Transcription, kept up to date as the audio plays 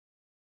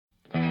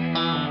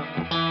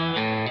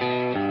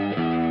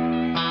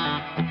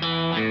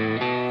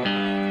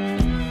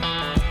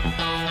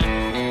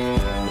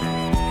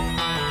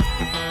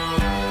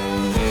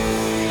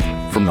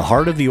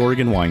heart of the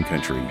Oregon wine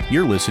country,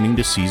 you're listening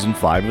to Season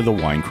 5 of the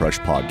Wine Crush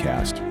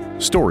podcast.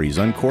 Stories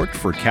uncorked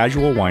for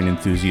casual wine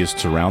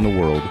enthusiasts around the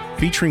world,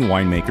 featuring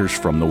winemakers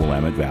from the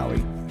Willamette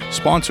Valley.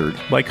 Sponsored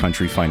by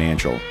Country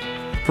Financial.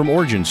 From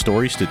origin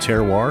stories to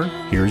terroir,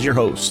 here's your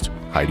host,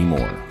 Heidi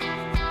Moore.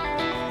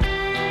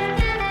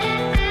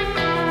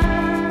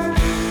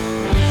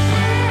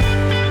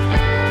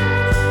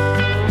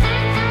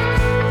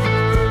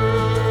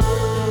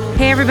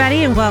 Hey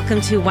everybody, and welcome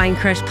to Wine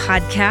Crush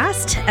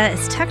Podcast.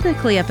 It's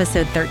technically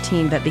episode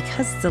 13, but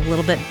because it's a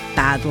little bit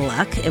bad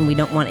luck and we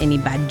don't want any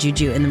bad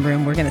juju in the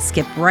room, we're going to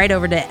skip right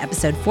over to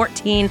episode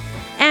 14,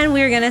 and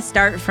we're going to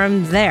start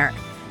from there.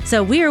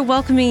 So we are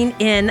welcoming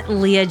in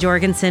Leah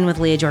Jorgensen with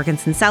Leah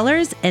Jorgensen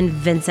Cellars and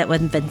Vincent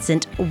with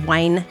Vincent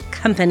Wine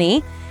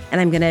Company. And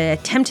I'm going to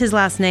attempt his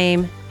last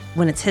name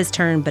when it's his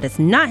turn, but it's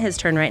not his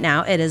turn right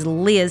now. It is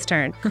Leah's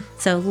turn.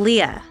 So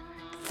Leah,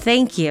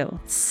 thank you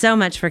so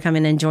much for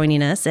coming and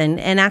joining us and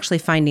actually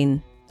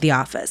finding the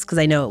office, because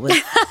I know it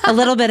was a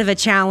little bit of a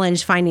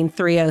challenge finding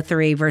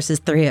 303 versus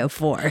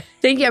 304.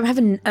 Thank you. I'm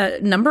having a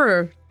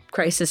number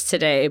crisis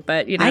today,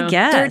 but I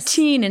guess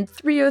 13 and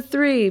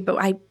 303, but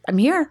I'm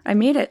here. I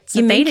made it. So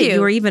you made it. You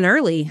You were even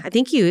early. I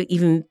think you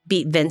even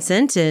beat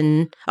Vincent,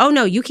 and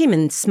no, you came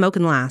in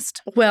smoking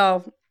last.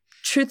 Well,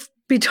 truth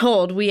be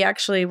told, we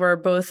actually were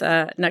both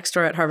next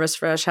door at Harvest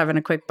Fresh having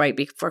a quick bite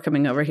before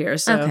coming over here.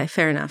 So Okay,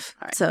 fair enough.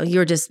 All right. So you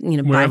were just,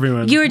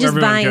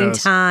 buying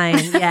goes. time.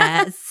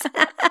 Yes.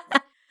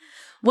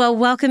 Well,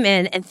 welcome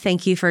in, and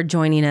thank you for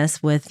joining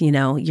us with,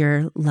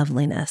 your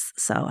loveliness.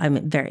 So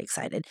I'm very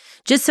excited.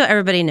 Just so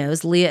everybody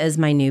knows, Leah is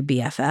my new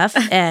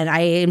BFF, and I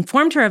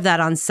informed her of that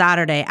on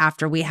Saturday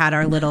after we had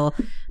our little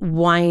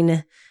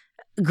wine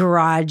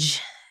garage.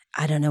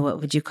 I don't know, what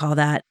would you call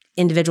that?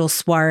 Individual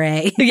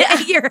soiree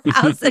at your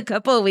house a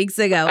couple of weeks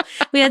ago.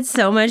 We had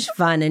so much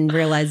fun and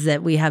realized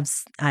that we have,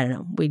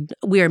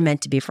 we are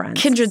meant to be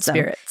friends. Kindred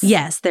spirits.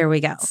 Yes, there we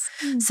go.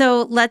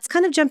 So let's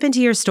kind of jump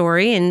into your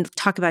story and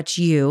talk about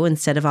you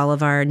instead of all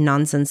of our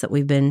nonsense that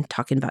we've been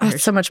talking about.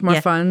 It's so much more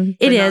fun.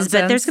 It is,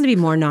 but there's going to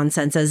be more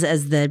nonsense as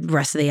the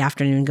rest of the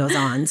afternoon goes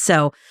on.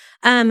 So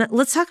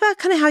let's talk about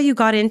kind of how you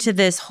got into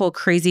this whole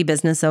crazy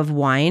business of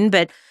wine.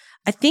 But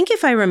I think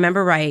if I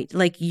remember right,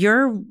 like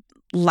your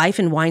life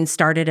in wine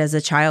started as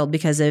a child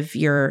because of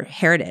your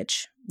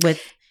heritage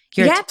with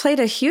your... Yeah, it played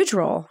a huge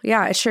role.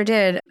 Yeah, it sure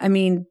did. I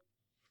mean,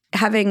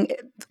 having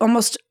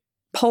almost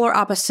polar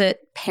opposite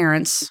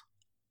parents,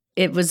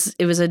 it was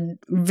a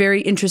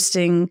very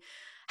interesting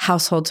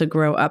household to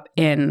grow up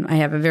in. I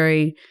have a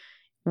very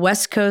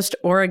West Coast,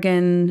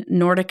 Oregon,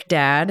 Nordic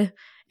dad,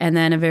 and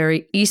then a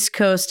very East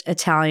Coast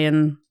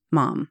Italian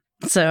mom.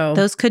 So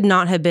those could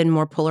not have been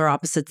more polar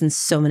opposites in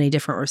so many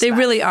different respects. They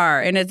really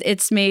are. And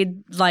it's made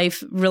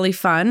life really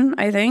fun,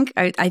 I think.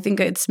 I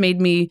think it's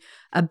made me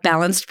a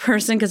balanced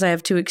person because I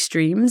have two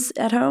extremes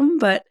at home.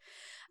 But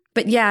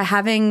yeah,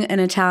 having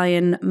an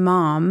Italian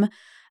mom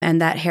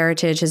and that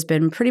heritage has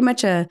been pretty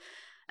much a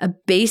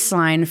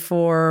baseline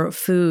for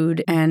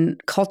food and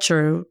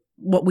culture,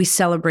 what we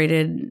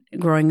celebrated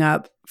growing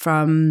up,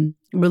 from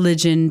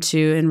religion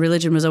and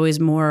religion was always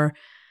more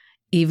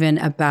even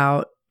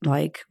about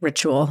like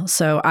ritual.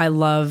 So I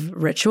love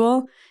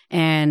ritual,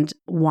 and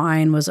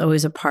wine was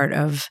always a part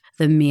of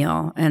the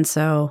meal. And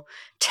so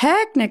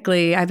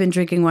technically I've been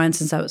drinking wine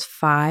since I was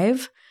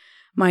 5.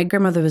 My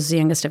grandmother was the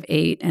youngest of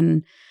 8,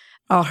 and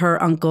all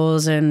her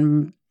uncles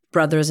and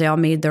brothers, they all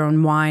made their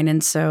own wine.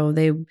 And so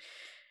they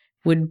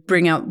would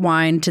bring out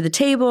wine to the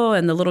table,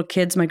 and the little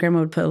kids, my grandma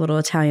would put a little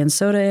Italian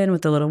soda in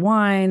with a little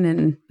wine.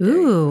 And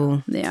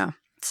ooh. Yeah.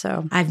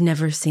 So I've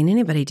never seen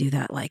anybody do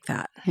that like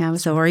that. Yeah,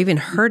 or even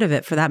heard of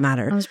it for that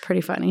matter. It was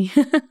pretty funny.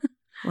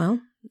 Well,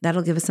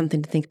 that'll give us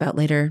something to think about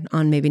later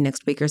on, maybe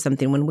next week or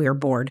something when we're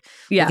bored.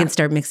 Yeah. We can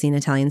start mixing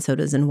Italian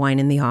sodas and wine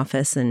in the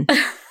office, and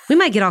we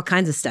might get all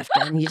kinds of stuff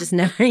done. You just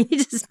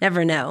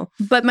never know.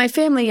 But my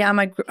family, on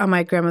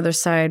my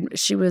grandmother's side,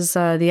 she was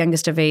the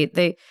youngest of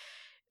 8.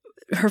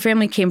 Her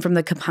family came from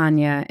the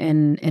Campania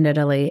in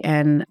Italy,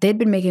 and they'd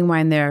been making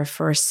wine there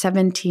for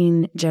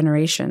 17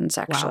 generations,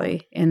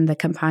 actually, in the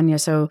Campania.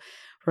 So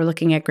we're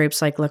looking at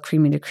grapes like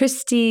Lacrimie de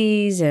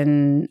Christie's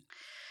and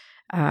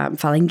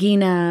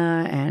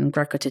Falanghina and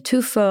Greco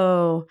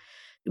Tartufo.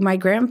 My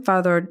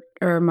grandfather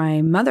or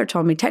my mother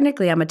told me,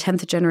 technically, I'm a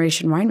 10th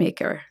generation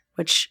winemaker,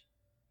 which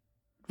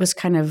was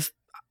kind of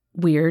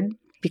weird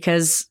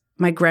because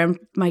my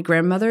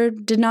grandmother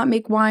did not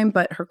make wine,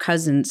 but her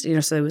cousins,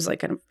 so it was like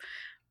kind of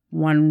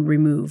one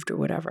removed or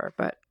whatever.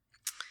 But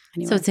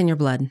anyway. So it's in your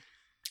blood.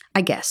 I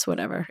guess,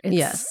 whatever.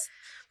 Yes.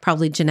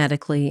 Probably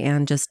genetically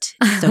and just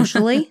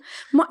socially.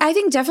 Well, I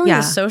think definitely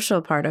the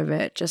social part of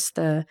it, just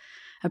the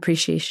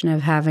appreciation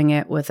of having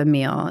it with a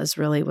meal is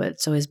really what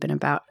it's always been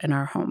about in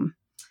our home.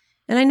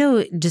 And I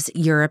know just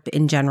Europe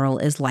in general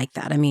is like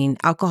that. I mean,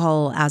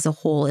 alcohol as a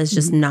whole is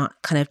just not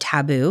kind of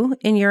taboo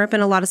in Europe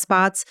in a lot of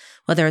spots,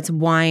 whether it's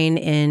wine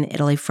in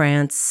Italy,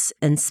 France,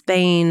 and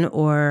Spain,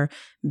 or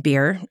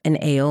beer and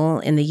ale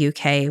in the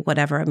UK,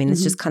 whatever. I mean,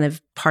 it's just kind of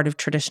part of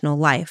traditional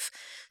life.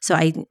 So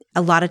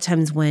a lot of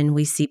times when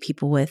we see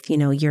people with,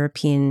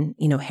 European,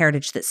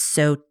 heritage that's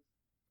so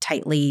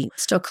tightly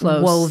still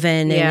close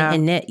woven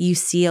and knit, you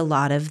see a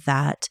lot of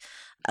that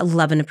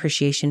love and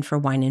appreciation for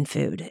wine and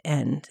food.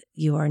 And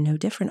you are no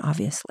different,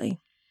 obviously.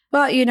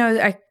 Well,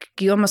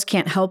 you almost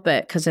can't help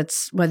it because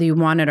it's whether you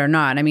want it or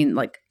not. I mean,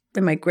 like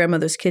in my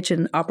grandmother's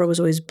kitchen, opera was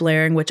always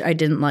blaring, which I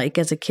didn't like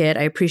as a kid.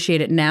 I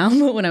appreciate it now,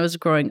 but when I was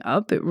growing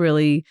up, it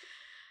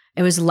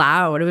was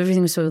loud.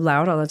 Everything was so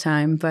loud all the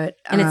time.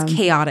 And it's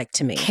chaotic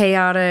to me.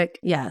 Chaotic.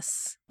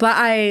 Yes. But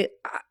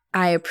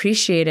I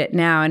appreciate it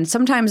now. And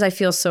sometimes I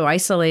feel so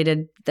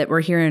isolated that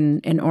we're here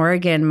in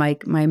Oregon. My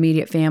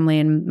immediate family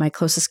and my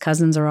closest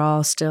cousins are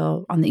all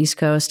still on the East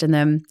Coast. And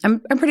then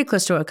I'm pretty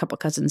close to a couple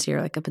cousins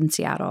here, like up in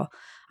Seattle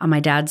on my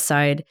dad's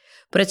side.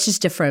 But it's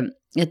just different.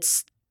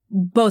 It's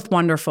both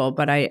wonderful,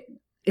 but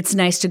it's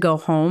nice to go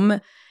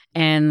home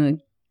and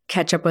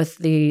catch up with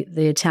the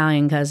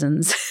Italian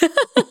cousins.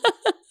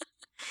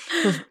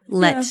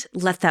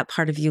 Let that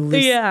part of you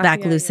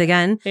loose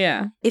again.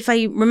 Yeah. If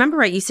I remember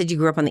right, you said you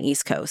grew up on the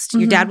East Coast.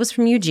 Your dad was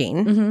from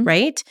Eugene,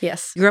 right?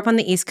 Yes. You grew up on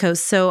the East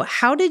Coast. So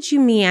how did you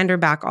meander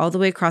back all the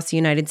way across the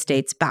United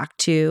States back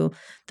to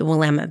the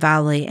Willamette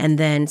Valley and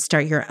then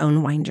start your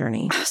own wine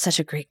journey? Oh, such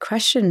a great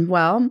question.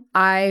 Well,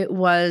 I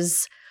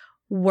was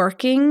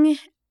working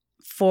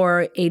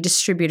for a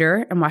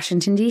distributor in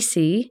Washington,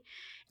 D.C.,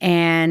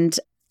 and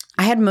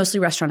I had mostly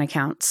restaurant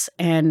accounts.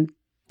 And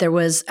there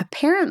was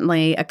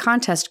apparently a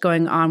contest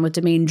going on with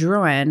Domaine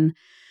Drouhin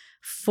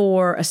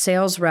for a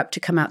sales rep to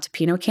come out to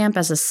Pinot Camp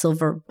as a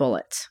silver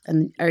bullet.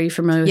 And are you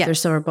familiar with their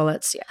silver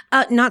bullets?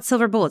 Yeah. Not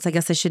silver bullets. I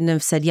guess I shouldn't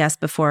have said yes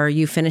before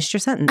you finished your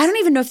sentence. I don't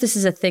even know if this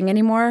is a thing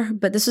anymore,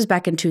 but this was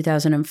back in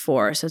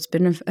 2004. So it's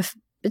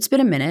been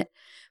a minute.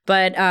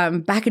 But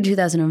back in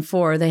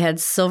 2004, they had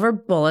silver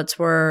bullets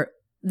where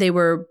they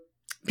were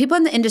people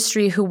in the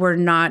industry who were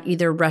not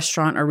either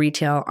restaurant or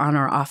retail on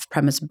or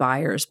off-premise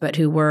buyers, but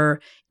who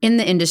were in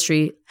the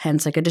industry,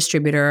 hence like a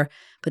distributor,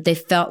 but they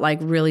felt like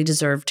really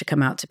deserved to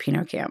come out to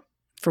Pinot Camp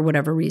for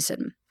whatever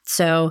reason.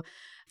 So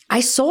I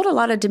sold a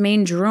lot of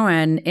Domaine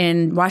Drouhin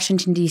in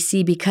Washington,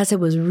 D.C. because it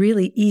was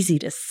really easy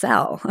to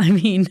sell. I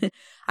mean,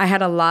 I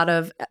had a lot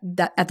of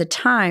that at the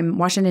time.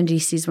 Washington,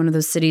 D.C. is one of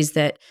those cities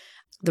that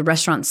the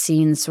restaurant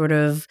scene sort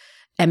of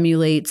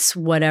emulates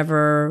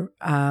whatever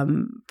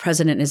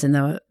president is in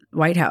the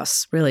White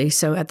House, really.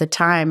 So at the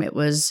time, it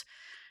was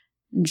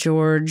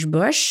George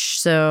Bush,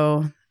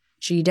 so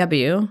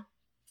GW,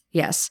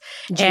 yes.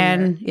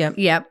 Junior.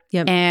 Yep.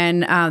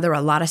 And there were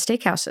a lot of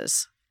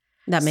steakhouses.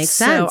 That makes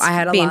sense. So I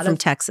had being from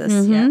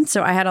Texas. Yes.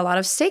 So I had a lot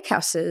of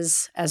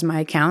steakhouses as my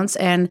accounts,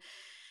 and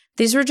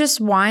these were just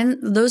wine.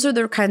 Those are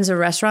the kinds of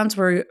restaurants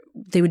where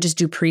they would just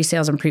do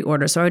pre-sales and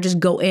pre-order. So I would just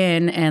go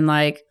in and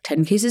like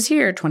 10 cases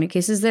here, 20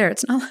 cases there.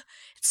 It's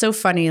so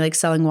funny, like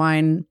selling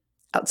wine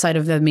outside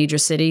of the major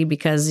city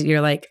because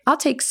you're like, I'll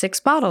take 6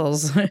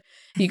 bottles.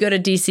 You go to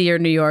DC or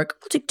New York,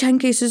 we'll take 10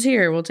 cases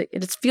here.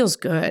 It feels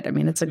good. I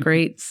mean, it's a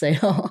great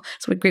sale.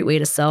 It's a great way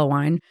to sell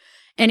wine.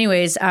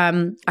 Anyways,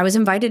 I was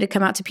invited to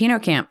come out to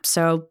Pinot Camp.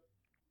 So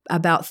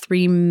about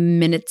 3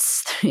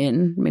 minutes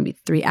in, maybe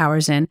 3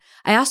 hours in,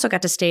 I also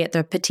got to stay at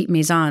the Petite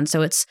Maison.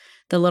 So it's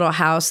the little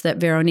house that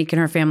Veronique and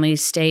her family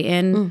stay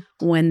in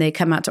when they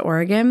come out to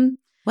Oregon.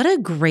 What a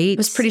great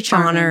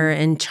honor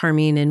and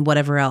charming and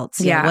whatever else.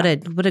 Yeah.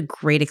 What a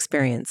great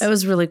experience. It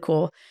was really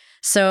cool.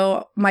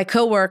 So my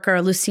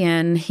coworker,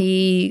 Lucien,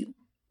 he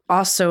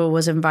also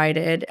was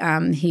invited.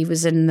 He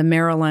was in the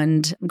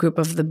Maryland group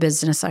of the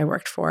business I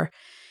worked for.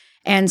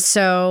 And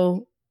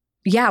so,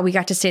 we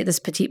got to stay at this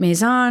Petite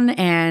Maison,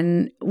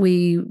 and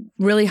we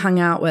really hung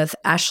out with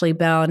Ashley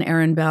Bell and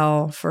Aaron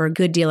Bell for a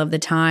good deal of the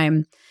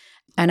time.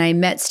 And I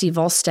met Steve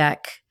Volstek,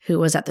 who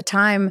was at the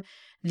time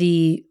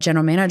the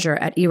general manager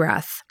at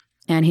Erath,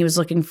 and he was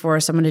looking for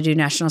someone to do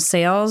national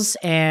sales.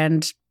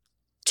 And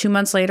 2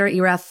 months later,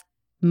 Erath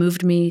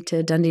moved me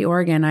to Dundee,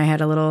 Oregon. I had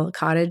a little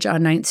cottage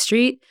on 9th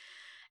Street,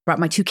 brought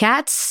my 2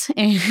 cats,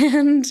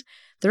 and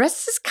the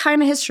rest is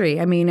kind of history.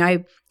 I mean,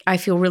 I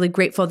feel really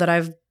grateful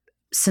that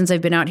since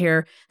I've been out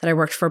here, that I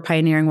worked for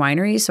Pioneering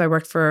Winery. So I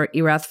worked for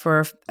Erath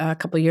for a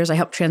couple of years. I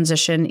helped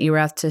transition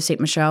Erath to Ste.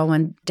 Michelle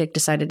when Dick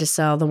decided to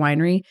sell the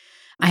winery.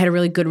 I had a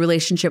really good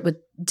relationship with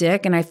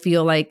Dick, and I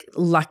feel like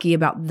lucky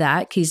about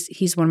that.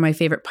 He's one of my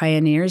favorite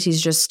pioneers.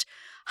 He's just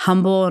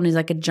humble, and he's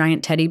like a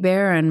giant teddy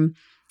bear, and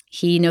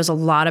he knows a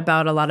lot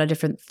about a lot of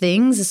different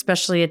things,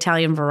 especially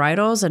Italian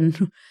varietals. And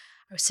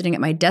I was sitting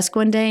at my desk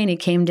one day, and he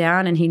came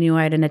down, and he knew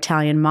I had an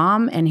Italian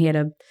mom, and he had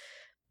a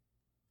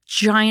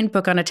giant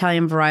book on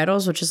Italian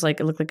varietals, which is like,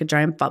 it looked like a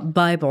giant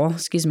Bible,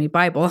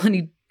 and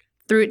he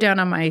threw it down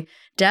on my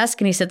desk,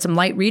 and he said, "Some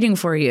light reading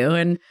for you."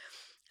 And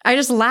I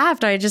just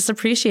laughed. I just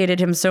appreciated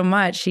him so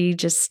much. He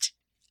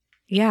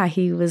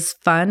was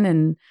fun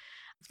and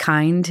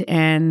kind,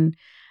 and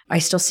I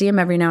still see him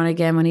every now and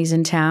again when he's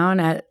in town.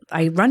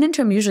 I run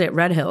into him usually at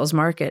Red Hills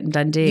Market in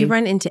Dundee. You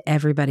run into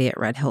everybody at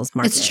Red Hills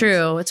Market. It's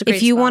true. It's a great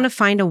If you spot. want to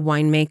find a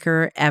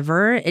winemaker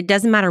ever, it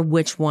doesn't matter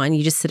which one.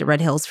 You just sit at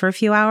Red Hills for a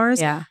few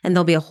hours, and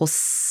there'll be a whole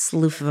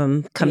slew of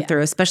them come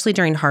through, especially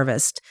during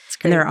harvest.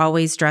 And they're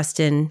always dressed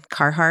in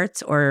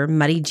Carhartts or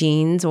muddy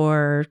jeans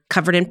or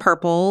covered in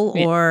purple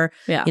or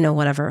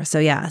whatever. So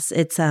yes,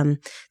 it's kind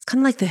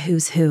of like the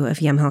who's who of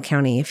Yamhill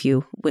County. If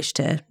you wish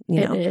to,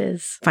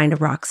 find a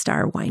rock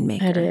star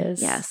winemaker, it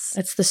is. Yes,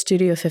 it's the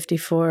Studio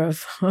 54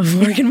 of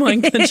Oregon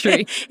wine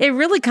country. It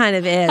really kind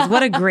of is.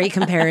 What a great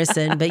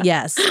comparison. But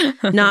yes,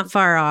 not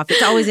far off.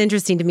 It's always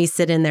interesting to me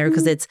sit in there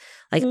because it's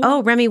like,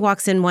 oh, Remy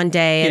walks in one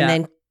day and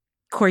then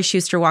Corey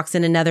Schuster walks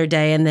in another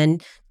day and then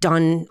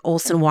Don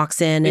Olson walks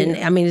in. And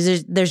I mean,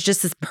 there's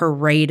just this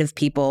parade of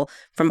people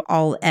from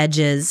all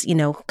edges,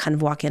 kind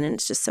of walk in, and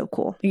it's just so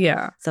cool.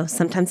 Yeah. So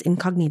sometimes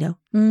incognito.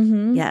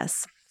 Mm-hmm.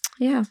 Yes.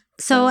 Yeah.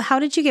 So how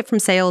did you get from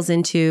sales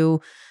into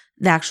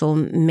the actual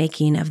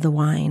making of the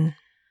wine?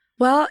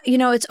 Well,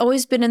 it's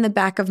always been in the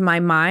back of my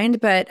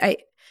mind, and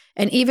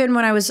even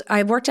when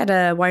I worked at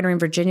a winery in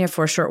Virginia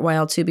for a short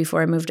while too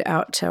before I moved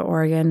out to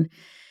Oregon.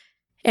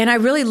 And I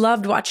really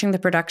loved watching the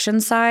production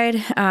side.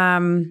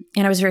 And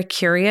I was very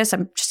curious.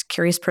 I'm just a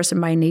curious person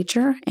by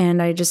nature.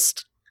 And I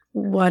just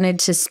wanted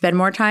to spend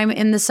more time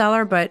in the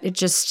cellar, but it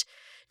just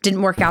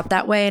didn't work out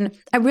that way. And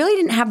I really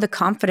didn't have the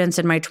confidence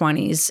in my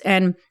 20s.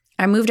 And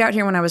I moved out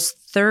here when I was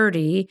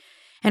 30.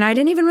 And I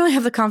didn't even really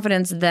have the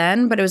confidence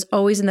then, but it was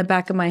always in the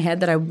back of my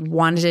head that I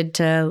wanted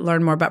to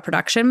learn more about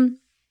production.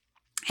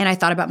 And I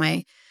thought about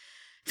my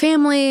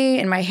family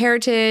and my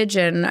heritage.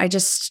 And it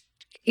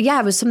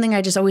was something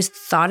I just always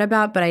thought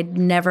about, but I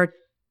never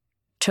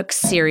took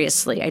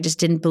seriously. I just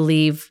didn't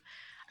believe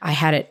I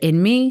had it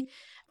in me.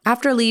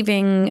 After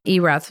leaving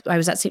Erath, I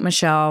was at St.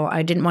 Michel.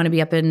 I didn't want to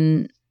be up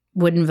in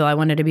Woodinville. I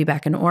wanted to be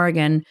back in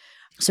Oregon.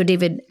 So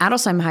David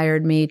Adelsheim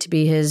hired me to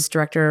be his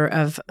director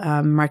of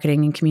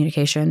marketing and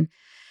communication.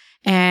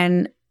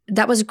 And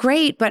that was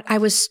great, but I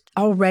was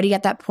already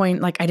at that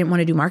point, like I didn't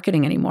want to do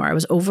marketing anymore. I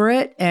was over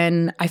it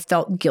and I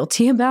felt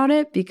guilty about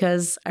it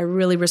because I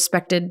really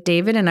respected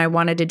David and I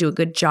wanted to do a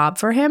good job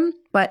for him.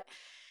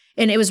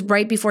 And it was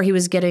right before he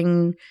was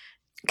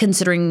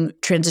considering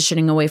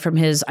transitioning away from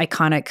his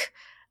iconic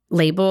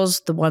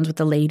labels, the ones with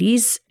the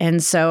ladies.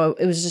 And so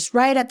it was just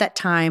right at that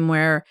time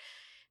where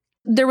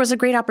there was a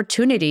great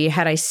opportunity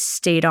had I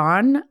stayed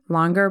on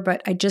longer,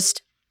 but I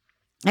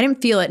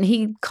didn't feel it. And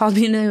he called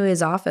me into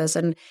his office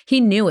and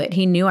he knew it.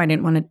 He knew I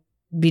didn't want to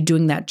be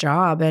doing that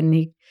job. And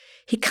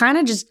he kind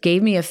of just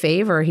gave me a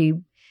favor.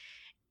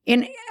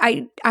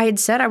 I had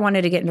said I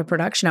wanted to get into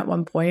production at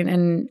one point,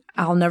 and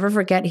I'll never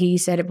forget he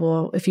said,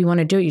 well, if you want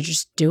to do it, you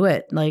just do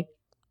it. Like,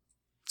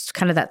 it's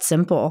kind of that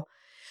simple.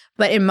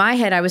 But in my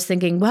head, I was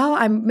thinking, well,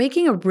 I'm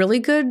making a really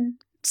good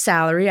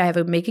salary.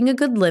 Making a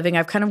good living.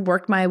 I've kind of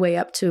worked my way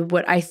up to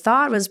what I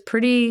thought was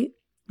pretty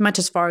much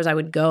as far as I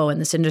would go in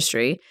this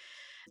industry.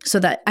 So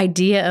that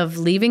idea of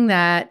leaving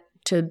that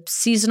to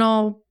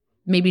seasonal,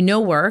 maybe no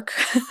work,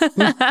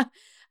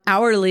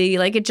 hourly,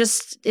 like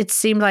it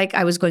seemed like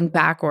I was going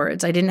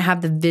backwards. I didn't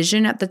have the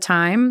vision at the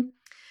time,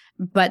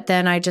 but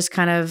then it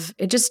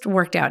just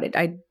worked out.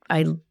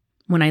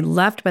 When I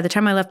left, by the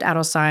time I left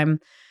Adelsheim,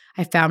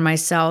 I found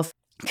myself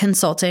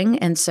consulting.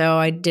 And so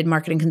I did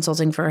marketing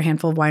consulting for a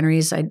handful of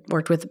wineries. I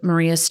worked with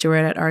Maria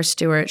Stewart at R.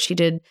 Stewart. She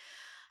did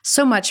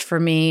so much for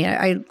me.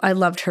 I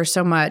loved her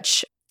so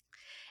much.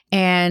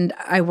 And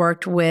I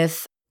worked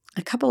with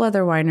a couple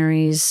other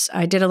wineries.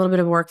 I did a little bit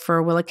of work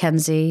for Willa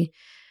Kenzie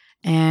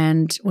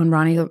and when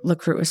Ronnie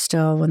LaCroix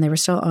when they were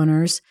still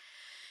owners.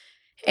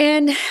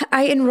 And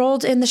I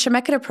enrolled in the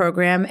Chemeketa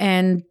program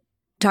and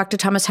talked to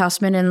Thomas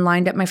Hausman and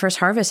lined up my first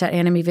harvest at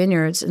Anime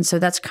Vineyards. And so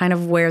that's kind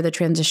of where the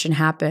transition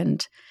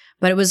happened.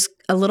 But it was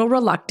a little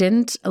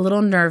reluctant, a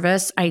little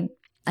nervous. I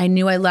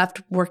knew I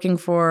left working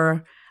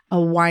for a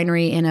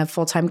winery in a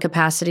full-time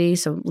capacity.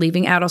 So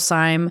leaving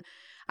Adelsheim,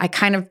 I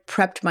kind of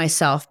prepped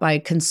myself by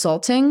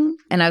consulting.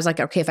 And I was like,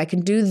 okay, if I can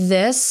do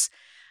this,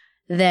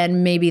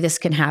 then maybe this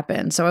can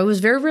happen. So I was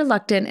very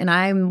reluctant. And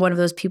I'm one of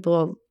those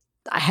people,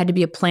 I had to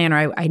be a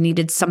planner. I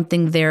needed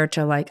something there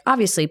to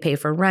obviously pay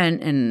for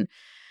rent and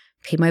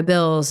pay my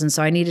bills. And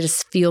so I needed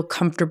to feel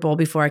comfortable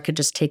before I could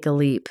just take a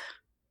leap.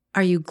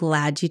 Are you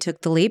glad you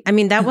took the leap? I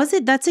mean,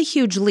 that's a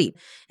huge leap.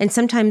 And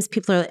sometimes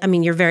people are,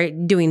 you're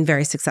doing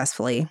very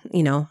successfully.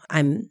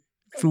 I'm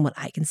from what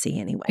I can see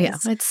anyways. Yeah,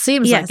 it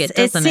seems like it,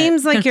 doesn't it? It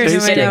seems like you're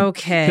doing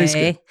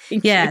okay.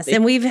 Yes,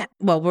 and we'll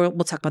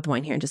talk about the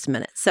wine here in just a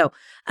minute. So,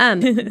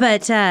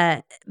 but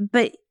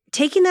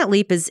taking that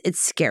leap it's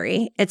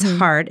scary. It's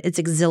hard. It's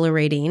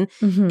exhilarating.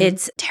 Mm-hmm.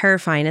 It's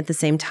terrifying at the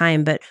same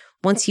time. But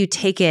once you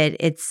take it,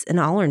 it's an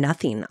all or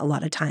nothing a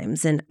lot of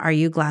times. And are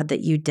you glad that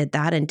you did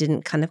that and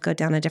didn't kind of go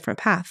down a different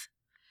path?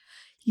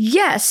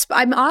 Yes.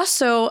 I'm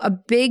also a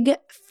big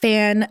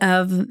fan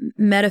of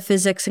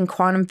metaphysics and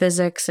quantum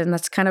physics, and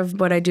that's kind of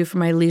what I do for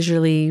my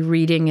leisurely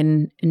reading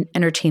and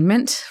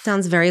entertainment.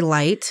 Sounds very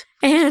light.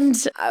 And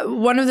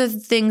one of the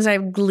things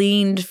I've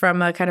gleaned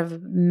from a kind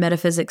of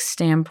metaphysics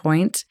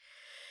standpoint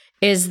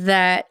is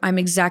that I'm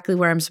exactly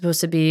where I'm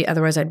supposed to be.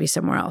 Otherwise, I'd be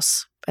somewhere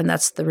else. And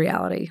that's the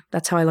reality.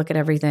 That's how I look at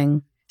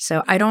everything.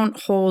 So I don't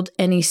hold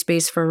any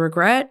space for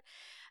regret.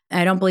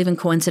 I don't believe in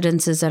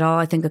coincidences at all.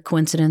 I think a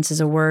coincidence is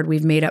a word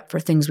we've made up for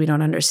things we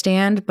don't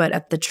understand, but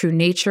at the true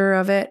nature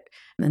of it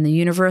and the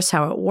universe,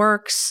 how it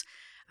works,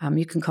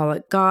 you can call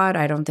it God.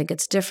 I don't think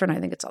it's different. I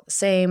think it's all the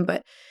same.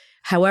 But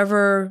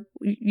however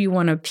you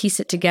want to piece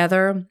it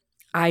together,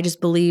 I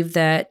just believe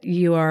that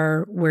you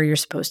are where you're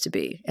supposed to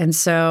be. And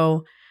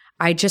so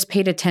I just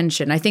paid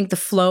attention. I think the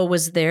flow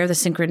was there. The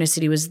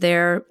synchronicity was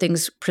there.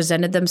 Things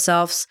presented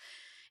themselves.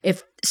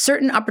 If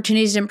certain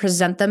opportunities didn't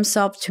present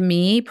themselves to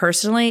me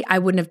personally, I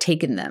wouldn't have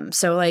taken them.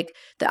 So like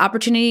the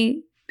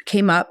opportunity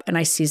came up and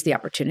I seized the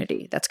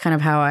opportunity. That's kind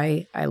of how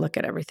I look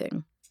at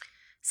everything.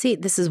 See,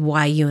 this is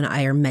why you and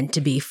I are meant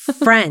to be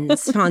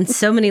friends on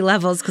so many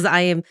levels, because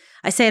I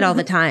say it all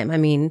the time. I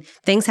mean,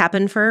 things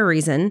happen for a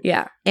reason.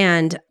 Yeah.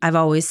 And I've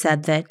always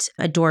said that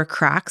a door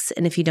cracks,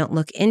 and if you don't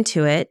look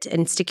into it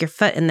and stick your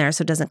foot in there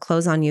so it doesn't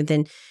close on you,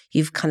 then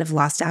you've kind of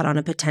lost out on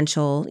a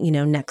potential,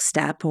 next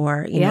step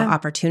or, know,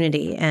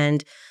 opportunity.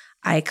 And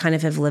I kind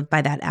of have lived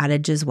by that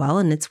adage as well,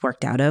 and it's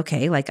worked out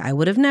okay. Like I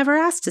would have never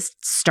asked to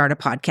start a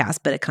podcast,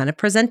 but it kind of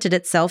presented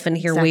itself, and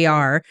here we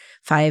are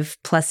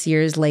 5+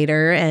 years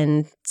later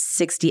and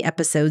 60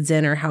 episodes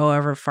in, or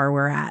however far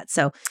we're at.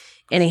 So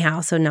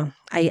anyhow, no,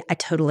 I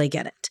totally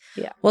get it.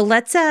 Yeah. Well,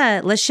 let's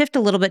shift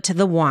a little bit to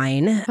the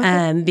wine,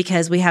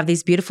 because we have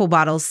these beautiful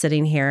bottles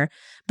sitting here,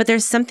 but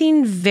there's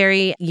something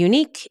very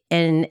unique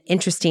and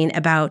interesting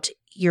about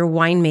your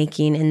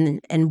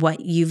winemaking and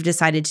what you've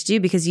decided to do,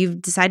 because you've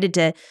decided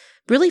to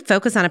really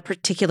focus on a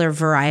particular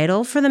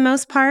varietal for the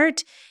most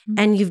part,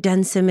 and you've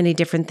done so many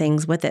different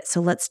things with it.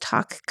 So let's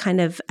talk kind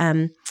of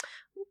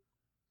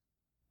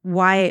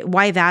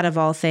why that of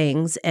all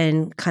things,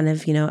 and kind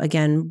of,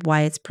 again,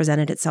 why it's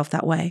presented itself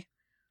that way.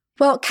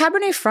 Well,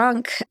 Cabernet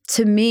Franc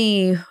to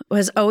me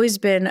has always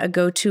been a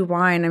go-to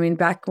wine. I mean,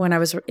 back when I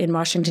was in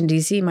Washington,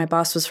 D.C., my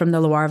boss was from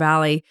the Loire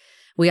Valley.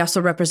 We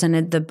also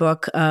represented the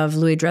book of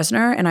Louis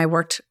Dresner, and I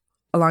worked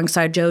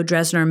alongside Joe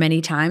Dresner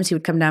many times. He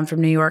would come down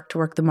from New York to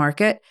work the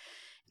market.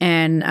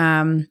 And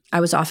I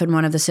was often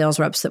one of the sales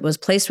reps that was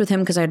placed with him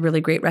because I had really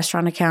great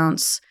restaurant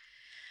accounts.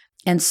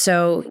 And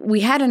so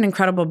we had an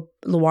incredible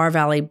Loire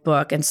Valley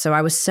book. And so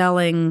I was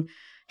selling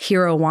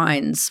hero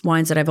wines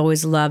that I've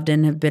always loved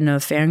and have been a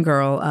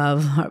fangirl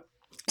of.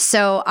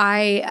 So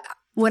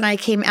when I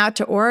came out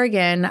to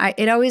Oregon, I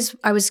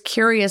was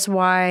curious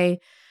why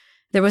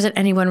there wasn't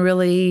anyone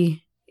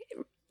really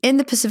in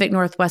the Pacific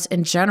Northwest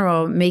in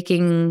general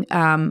making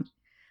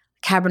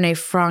Cabernet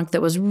Franc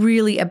that was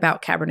really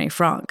about Cabernet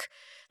Franc.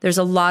 There's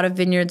a lot of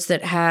vineyards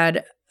that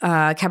had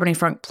Cabernet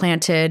Franc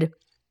planted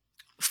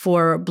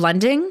for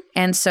blending.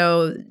 And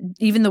so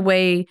even the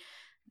way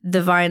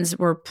the vines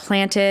were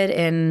planted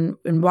in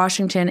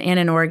Washington and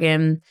in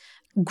Oregon,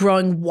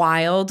 growing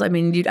wild. I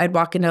mean, I'd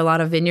walk into a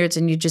lot of vineyards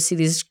and you'd just see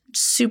these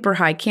super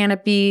high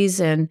canopies.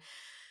 And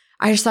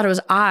I just thought it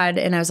was odd.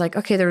 And I was like,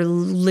 okay,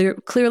 they're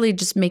clearly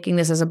just making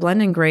this as a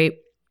blending grape.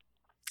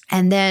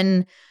 And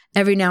then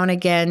every now and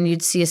again,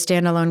 you'd see a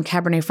standalone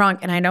Cabernet Franc.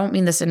 And I don't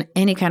mean this in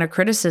any kind of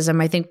criticism.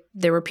 I think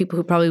there were people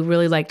who probably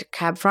really liked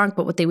Cab Franc,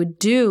 but what they would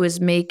do is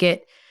make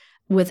it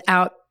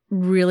without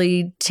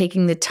really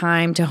taking the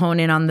time to hone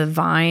in on the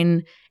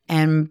vine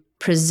and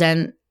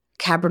present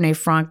Cabernet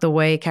Franc the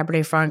way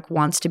Cabernet Franc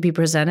wants to be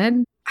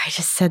presented. I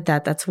just said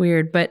that. That's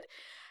weird. But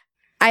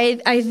I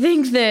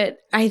think that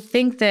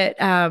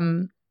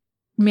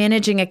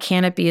managing a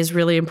canopy is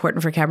really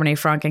important for Cabernet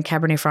Franc, and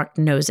Cabernet Franc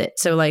knows it.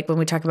 So like when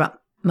we talk about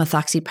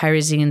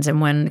methoxypyrazines and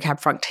when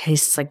Cab Franc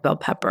tastes like bell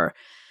pepper,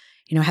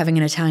 having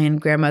an Italian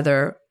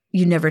grandmother,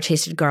 you never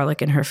tasted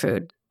garlic in her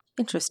food.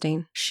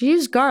 Interesting. She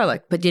used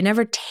garlic, but you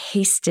never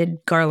tasted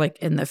garlic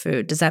in the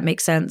food. Does that make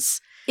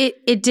sense?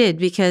 It did,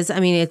 because I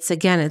mean,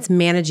 it's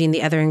managing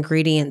the other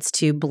ingredients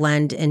to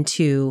blend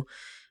into,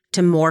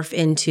 to morph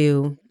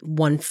into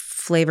one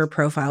flavor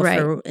profile,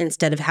 right,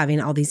 instead of having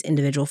all these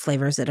individual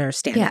flavors that are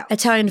standout. Yeah,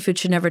 Italian food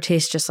should never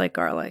taste just like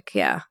garlic.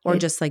 Yeah, or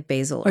just like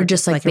basil, or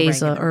just like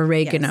basil or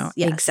oregano.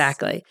 Yes.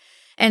 Exactly.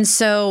 And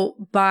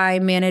so by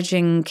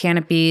managing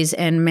canopies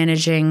and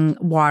managing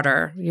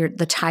water,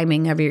 the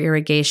timing of your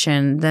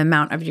irrigation, the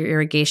amount of your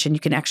irrigation, you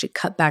can actually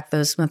cut back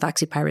those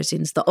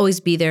methoxypyrazines. They'll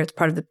always be there. It's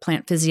part of the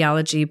plant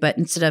physiology. But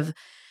instead of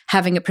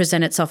having it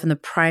present itself in the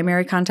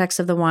primary context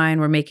of the wine,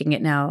 we're making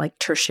it now like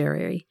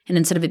tertiary. And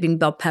instead of it being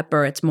bell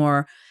pepper, it's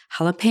more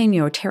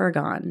jalapeno or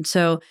tarragon.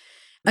 So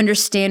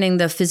understanding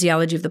the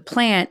physiology of the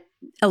plant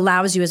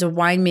allows you as a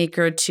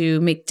winemaker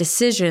to make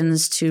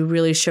decisions to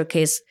really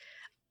showcase,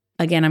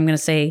 again, I'm going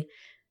to say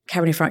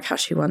Cabernet Franc, how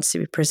she wants to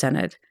be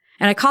presented.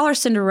 And I call her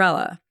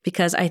Cinderella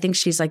because I think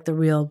she's like the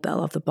real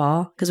belle of the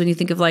ball. Because when you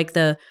think of like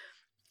the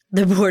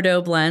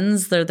Bordeaux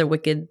blends, they're the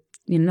wicked,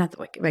 not the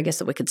wicked, I guess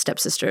the wicked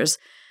stepsisters.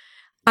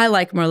 I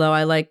like Merlot.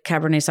 I like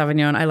Cabernet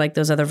Sauvignon. I like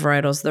those other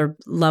varietals. They're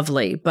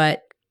lovely.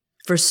 But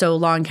for so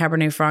long,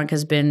 Cabernet Franc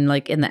has been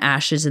like in the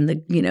ashes in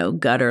the,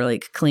 gutter,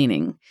 like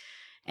cleaning.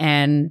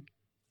 And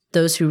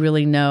those who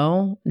really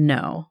know,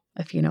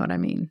 if you know what I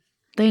mean.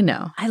 They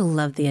know. I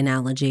love the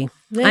analogy.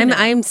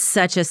 I'm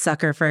such a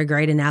sucker for a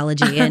great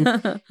analogy,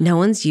 and no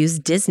one's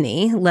used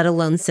Disney, let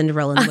alone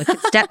Cinderella and the Wicked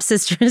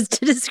Stepsisters,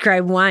 to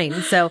describe wine.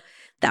 So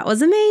that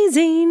was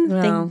amazing.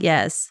 Well.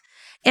 Yes.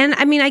 And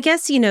I mean, I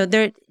guess,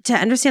 to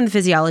understand the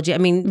physiology, I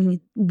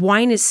mean,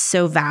 wine is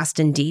so vast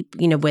and deep,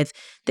 with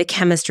the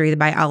chemistry, the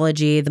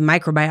biology, the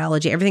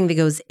microbiology, everything that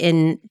goes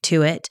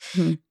into it.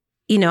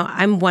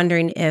 I'm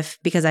wondering if,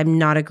 because I'm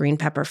not a green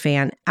pepper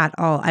fan at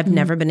all, I've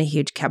never been a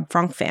huge Cab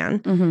Franc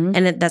fan.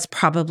 And that's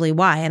probably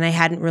why. And I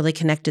hadn't really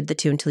connected the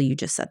two until you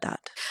just said that.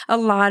 A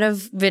lot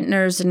of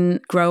vintners and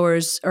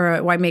growers or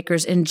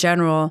winemakers in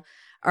general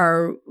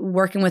are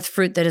working with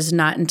fruit that is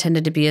not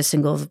intended to be a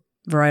single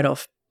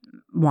varietal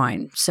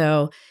wine.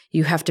 So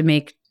you have to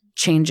make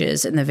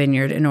changes in the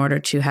vineyard in order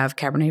to have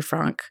Cabernet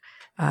Franc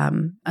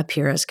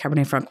appear as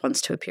Cabernet Franc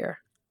wants to appear.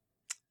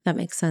 That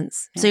makes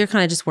sense. Yeah. So you're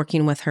kind of just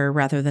working with her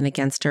rather than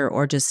against her,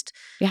 or just...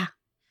 Yeah.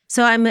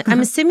 So I'm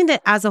assuming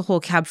that as a whole,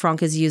 Cab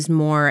Franc is used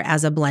more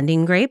as a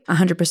blending grape.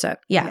 100%.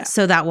 Yeah.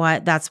 So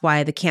that's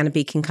why the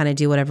canopy can kind of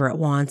do whatever it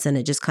wants, and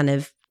it just kind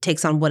of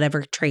takes on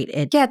whatever trait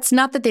it... Yeah, it's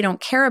not that they don't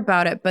care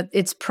about it, but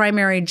its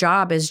primary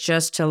job is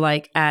just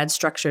to add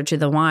structure to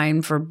the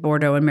wine for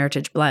Bordeaux and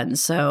Meritage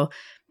blends. So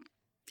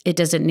it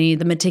doesn't need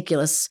the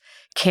meticulous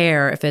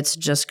care if it's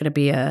just going to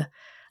be a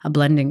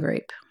blending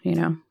grape,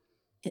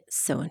 It's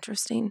so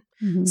interesting.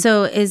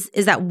 So is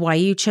that why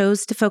you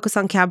chose to focus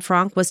on Cab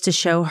Franc, was to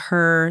show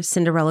her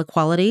Cinderella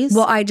qualities?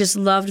 Well, I just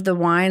loved the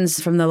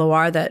wines from the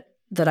Loire that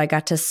I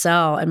got to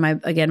sell. And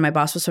my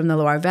boss was from the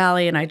Loire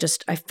Valley, and I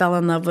fell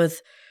in love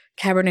with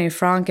Cabernet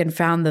Franc and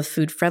found the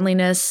food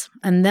friendliness.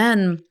 And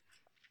then,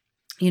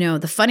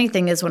 the funny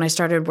thing is, when I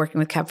started working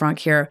with Cab Franc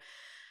here,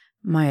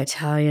 my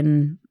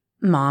Italian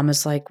mom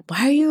is like,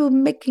 "Why are you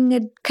making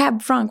a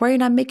Cab Franc? Why are you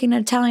not making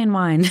an Italian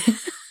wine?"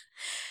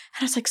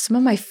 And I was like, some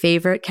of my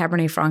favorite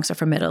Cabernet Francs are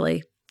from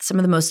Italy. Some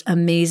of the most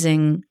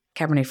amazing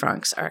Cabernet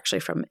Francs are actually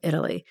from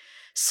Italy.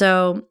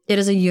 So it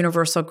is a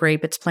universal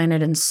grape. It's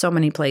planted in so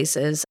many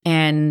places.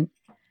 And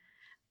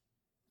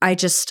I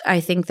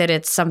think that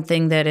it's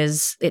something that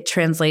it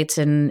translates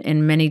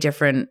in many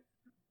different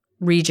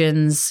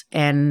regions,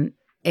 and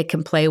it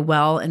can play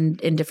well in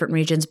different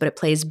regions, but it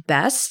plays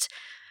best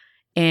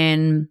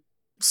in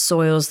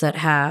soils that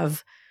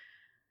have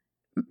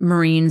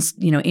marines,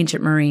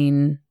 ancient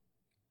marine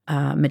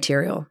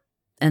material.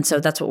 And so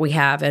that's what we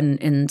have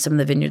in some of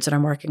the vineyards that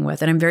I'm working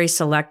with. And I'm very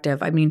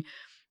selective. I mean,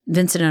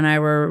 Vincent and I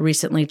were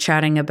recently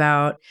chatting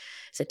about,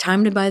 is it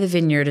time to buy the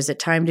vineyard? Is it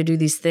time to do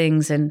these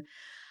things? And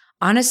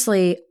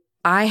honestly,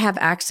 I have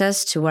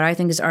access to what I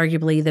think is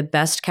arguably the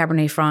best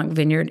Cabernet Franc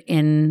vineyard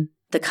in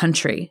the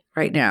country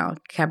right now.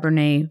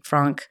 Cabernet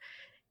Franc,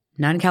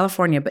 not in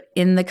California, but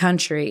in the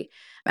country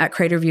at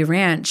Crater View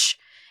Ranch.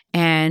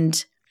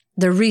 And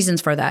the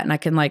reasons for that, and I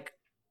can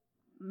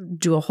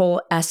do a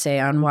whole essay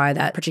on why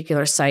that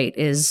particular site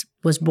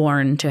was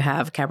born to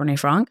have Cabernet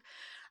Franc.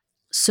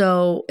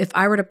 So if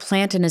I were to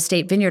plant an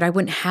estate vineyard, I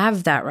wouldn't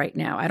have that right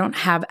now. I don't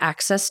have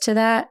access to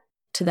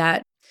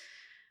that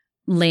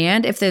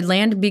land. If the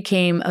land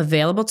became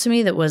available to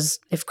me,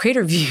 if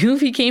Crater View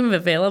became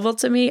available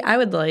to me, I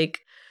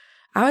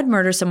would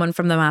murder someone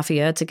from the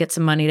mafia to get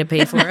some money to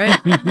pay for it.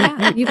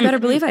 Yeah, you better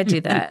believe I'd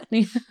do that.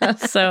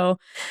 So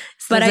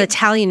but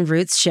Italian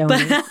roots showing.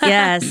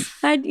 Yes.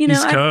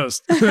 East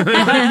Coast.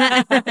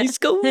 East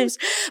Coast.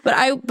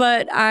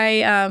 But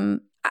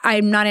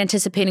I'm not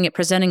anticipating it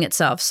presenting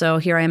itself. So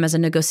here I am as a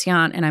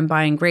negociant, and I'm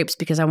buying grapes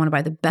because I want to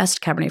buy the best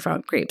Cabernet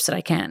Franc grapes that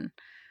I can.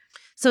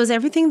 So is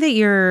everything that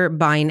you're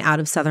buying out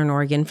of Southern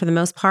Oregon for the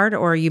most part,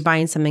 or are you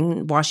buying some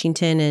in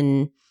Washington?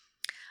 And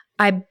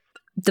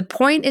the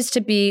point is to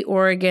be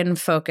Oregon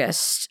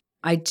focused.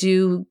 I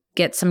do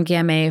get some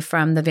Gamay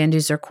from the Van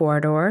Duzer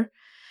corridor.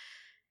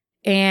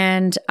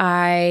 And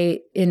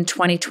in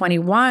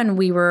 2021,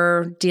 we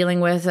were dealing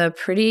with a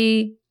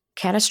pretty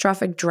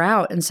catastrophic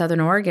drought in Southern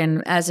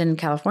Oregon, as in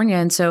California.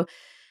 And so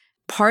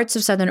parts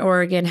of Southern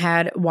Oregon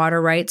had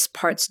water rights,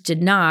 parts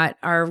did not.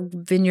 Our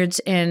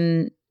vineyards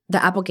in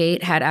the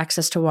Applegate had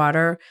access to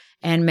water,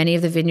 and many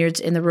of the vineyards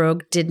in the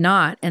Rogue did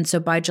not. And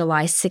so by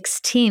July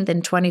 16th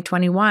in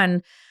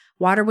 2021,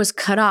 water was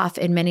cut off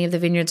in many of the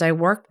vineyards I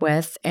worked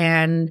with,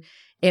 and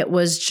it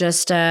was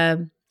just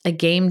a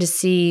game to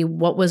see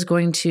what was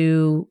going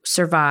to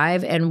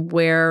survive and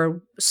where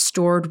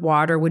stored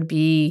water would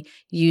be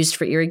used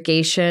for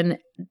irrigation,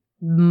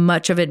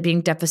 much of it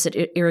being deficit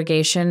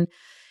irrigation.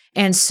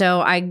 And so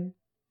I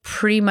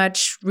pretty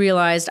much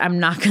realized I'm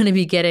not going to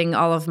be getting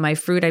all of my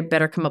fruit. I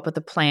better come up with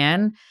a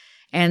plan.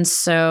 And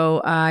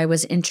so I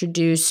was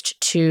introduced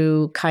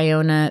to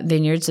Kiona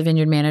Vineyards, the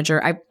vineyard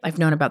manager. I've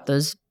known about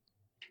the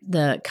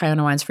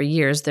Kiona wines for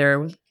years.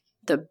 They're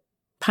the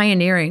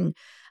pioneering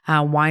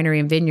winery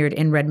and vineyard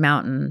in Red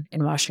Mountain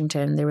in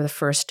Washington. They were the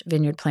first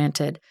vineyard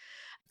planted.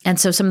 And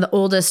so some of the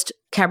oldest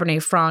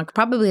Cabernet Franc,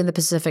 probably in the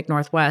Pacific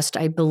Northwest,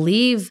 I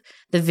believe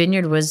the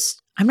vineyard was,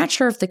 I'm not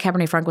sure if the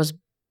Cabernet Franc was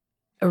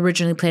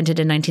originally planted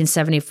in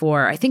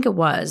 1974. I think it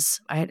was.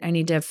 I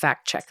need to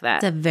fact check that.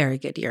 It's a very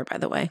good year, by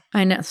the way.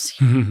 I know.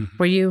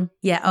 Were you?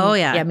 Yeah. Oh,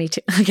 yeah. Yeah, me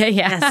too. Okay,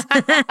 yeah.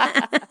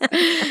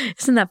 Yes.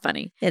 Isn't that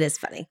funny? It is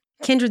funny.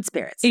 Kindred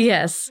spirits.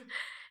 Yes.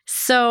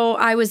 So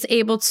I was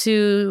able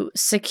to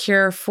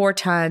secure 4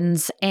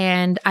 tons,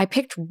 and I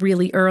picked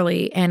really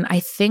early, and I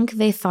think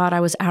they thought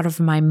I was out of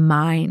my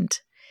mind.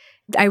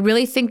 I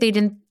really think they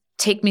didn't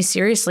take me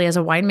seriously as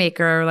a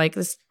winemaker, like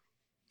this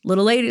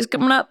little lady's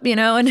coming up,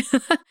 and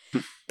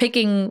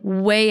picking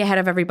way ahead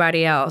of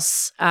everybody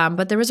else.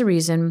 But there was a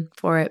reason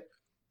for it.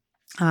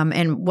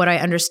 And what I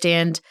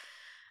understand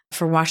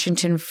for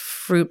Washington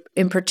fruit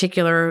in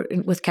particular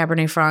with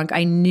Cabernet Franc,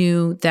 I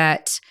knew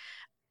that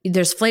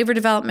there's flavor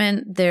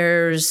development,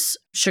 there's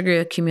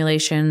sugar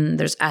accumulation,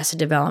 there's acid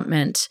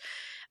development.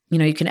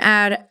 You can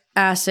add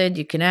acid,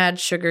 you can add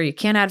sugar, you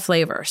can't add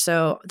flavor.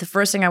 So the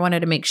first thing I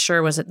wanted to make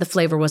sure was that the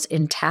flavor was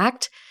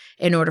intact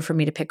in order for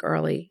me to pick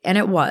early. And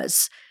it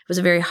was. It was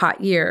a very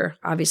hot year.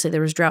 Obviously,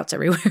 there was droughts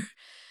everywhere.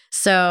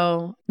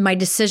 So my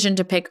decision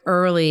to pick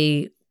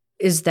early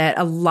is that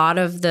a lot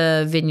of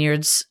the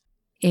vineyards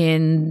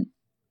in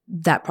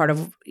that part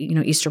of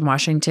Eastern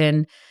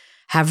Washington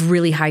have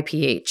really high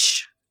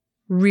pH,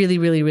 really,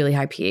 really, really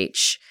high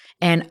pH.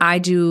 And I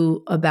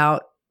do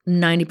about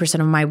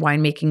 90% of my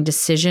winemaking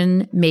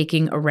decision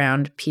making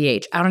around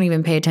pH. I don't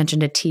even pay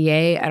attention to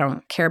TA. I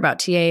don't care about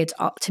TA. It's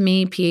all, to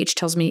me, pH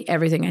tells me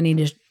everything I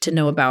need to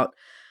know about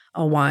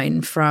a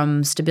wine,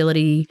 from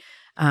stability,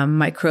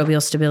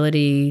 microbial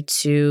stability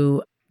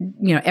to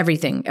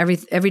everything.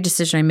 Every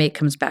decision I make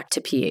comes back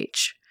to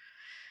pH.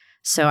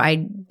 So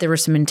there were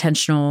some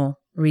intentional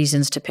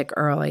reasons to pick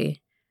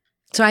early.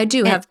 So I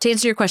do have, to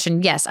answer your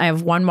question, yes, I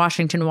have one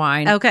Washington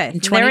wine. Okay. In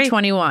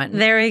 2021.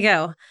 There we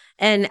go.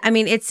 And I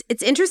mean, it's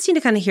interesting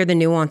to kind of hear the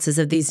nuances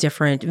of these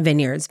different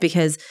vineyards,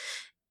 because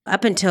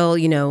up until,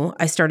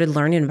 I started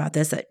learning about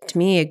this, to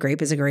me, a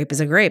grape is a grape is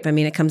a grape. I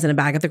mean, it comes in a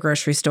bag at the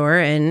grocery store,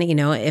 and,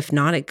 if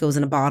not, it goes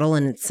in a bottle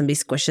and somebody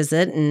squishes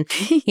it and,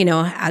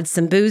 adds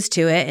some booze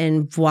to it,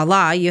 and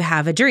voila, you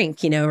have a drink,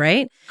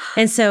 right?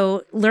 And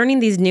so learning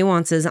these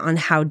nuances on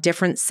how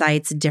different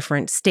sites,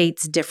 different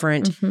states,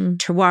 different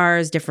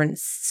terroirs, different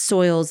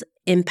soils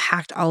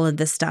impact all of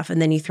this stuff. And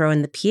then you throw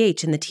in the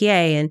pH and the TA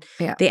and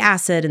the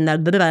acid and the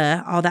blah, blah,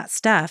 blah, all that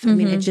stuff. I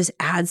mean, it just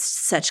adds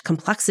such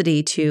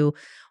complexity to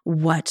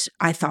what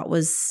I thought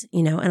was,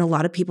 and a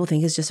lot of people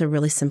think is just a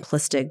really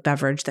simplistic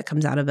beverage that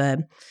comes out of a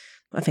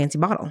fancy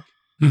bottle.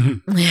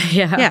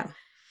 Yeah.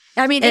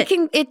 I mean,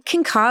 it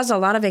can cause a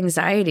lot of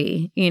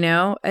anxiety,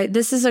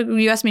 This is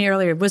you asked me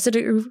earlier, was it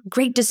a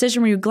great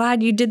decision? Were you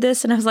glad you did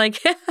this? And I was like,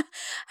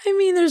 I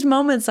mean, there's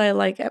moments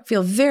I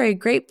feel very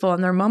grateful.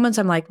 And there are moments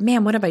I'm like,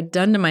 man, what have I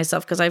done to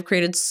myself? Because I've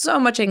created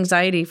so much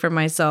anxiety for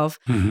myself.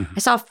 I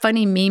saw a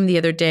funny meme the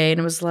other day, and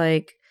it was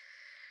like,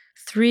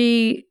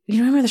 you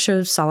remember the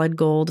show Solid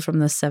Gold from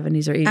the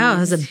 70s or 80s? Oh, it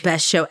was the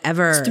best show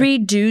ever. It's 3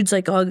 dudes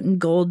all in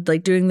gold,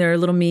 doing their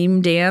little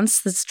meme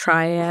dance, this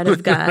triad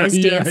of guys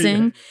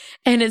dancing. Yeah.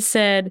 And it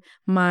said,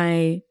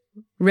 my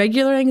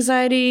regular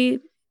anxiety,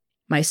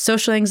 my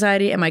social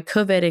anxiety, and my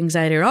COVID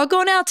anxiety are all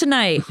going out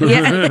tonight.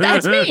 Yeah,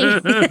 that's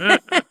me.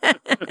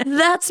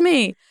 That's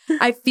me.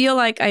 I feel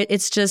like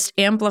it's just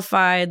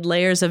amplified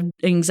layers of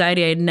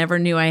anxiety I never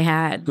knew I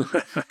had.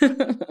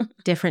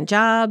 Different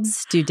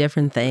jobs do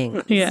different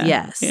things. Yeah.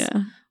 Yes. Yeah.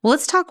 Well,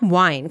 let's talk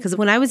wine, because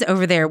when I was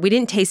over there, we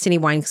didn't taste any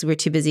wine because we were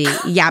too busy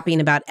yapping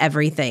about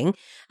everything.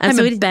 I'm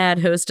a bad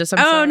hostess. I'm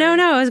sorry.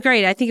 No, it was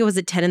great. I think it was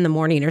at 10 in the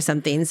morning or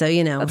something. So,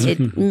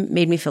 it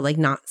made me feel like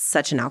not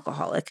such an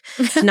alcoholic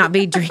to not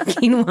be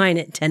drinking wine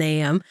at 10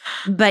 a.m.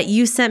 But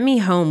you sent me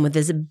home with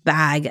this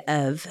bag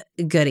of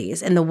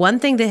goodies. And the one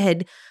thing that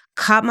had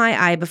caught my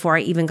eye before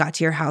I even got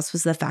to your house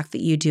was the fact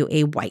that you do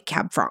a white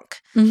Cab Franc,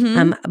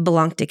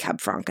 Blanc de Cab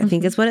Franc, I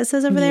think is what it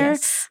says over there.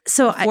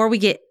 So before we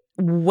get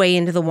way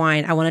into the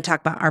wine, I want to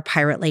talk about our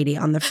pirate lady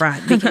on the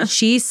front, because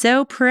she's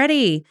so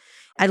pretty.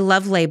 I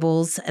love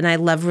labels, and I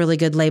love really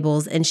good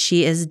labels, and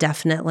she is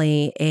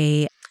definitely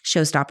a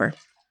showstopper.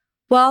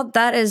 Well,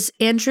 that is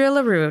Andrea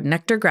LaRue,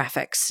 Nectar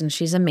Graphics, and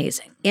she's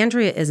amazing.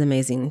 Andrea is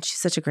amazing. She's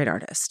such a great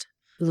artist.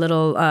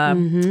 Little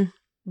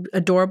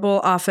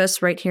adorable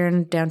office right here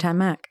in downtown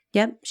Mac.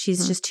 Yep.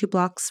 She's just 2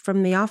 blocks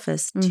from the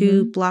office,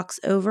 2 blocks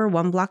over,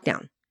 1 block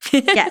down.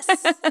 Yes.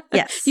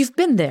 Yes. You've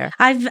been there.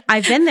 I've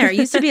been there. It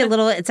used to be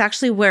it's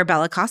actually where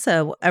Bella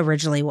Casa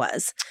originally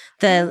was,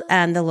 the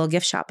little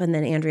gift shop. And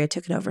then Andrea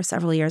took it over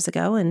several years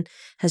ago and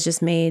has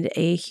just made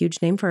a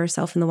huge name for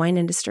herself in the wine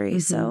industry.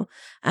 So,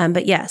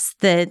 but yes,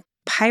 the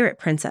Pirate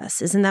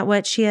Princess, isn't that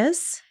what she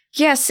is?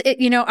 Yes.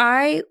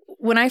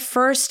 When I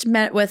first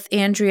met with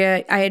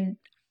Andrea,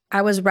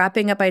 I was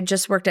wrapping up. I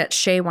just worked at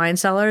Shea Wine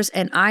Cellars,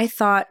 and I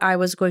thought I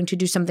was going to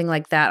do something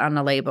like that on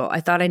a label.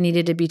 I thought I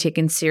needed to be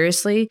taken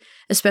seriously,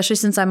 especially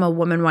since I'm a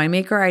woman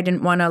winemaker. I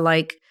didn't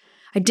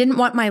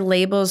want my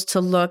labels to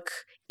look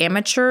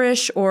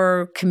amateurish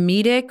or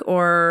comedic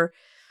or,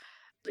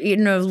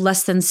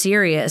 less than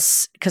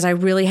serious, because I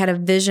really had a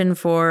vision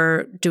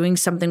for doing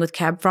something with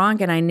Cab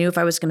Franc. And I knew if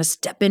I was going to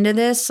step into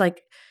this,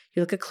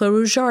 You look at Clos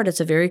Rougeard, it's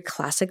a very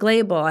classic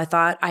label. I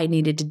thought I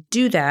needed to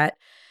do that.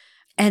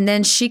 And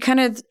then she kind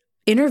of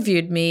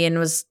interviewed me and I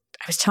was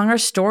telling her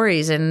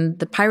stories, and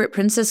the Pirate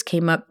Princess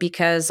came up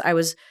because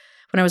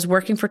when I was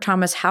working for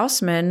Thomas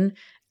Houseman,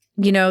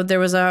 there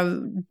was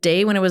a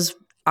day when it was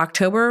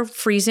October,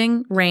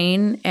 freezing,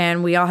 rain,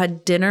 and we all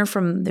had dinner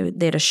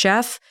they had a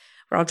chef.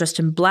 We're all dressed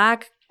in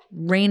black,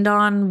 rained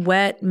on,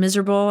 wet,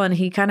 miserable, and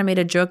he kind of made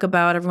a joke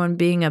about everyone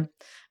being a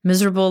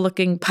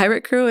miserable-looking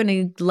pirate crew, and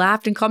he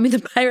laughed and called me the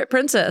Pirate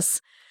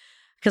Princess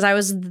because I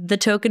was the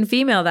token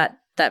female that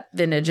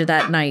vintage of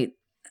that night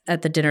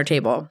at the dinner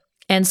table.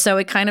 And so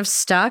it kind of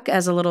stuck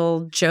as a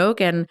little joke,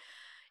 and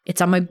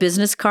it's on my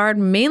business card,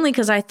 mainly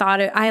because I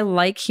thought I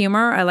like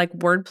humor. I like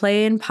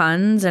wordplay and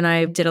puns, and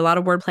I did a lot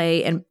of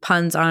wordplay and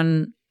puns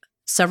on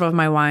several of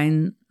my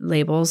wine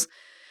labels.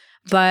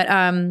 But,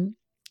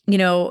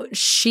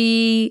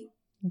 she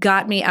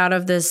got me out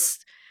of this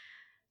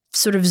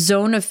sort of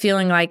zone of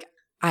feeling like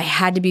I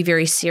had to be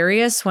very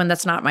serious when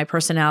that's not my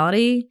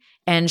personality.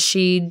 And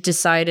she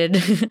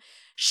decided,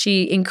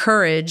 she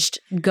encouraged,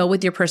 go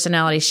with your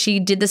personality. She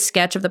did the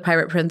sketch of the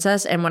Pirate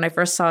Princess. And when I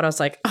first saw it, I was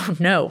like, oh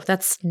no,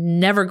 that's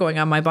never going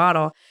on my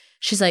bottle.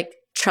 She's like,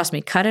 trust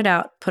me, cut it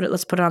out,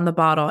 let's put it on the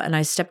bottle. And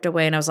I stepped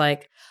away and I was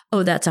like,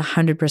 oh, that's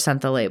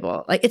 100% the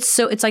label. Like,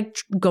 it's like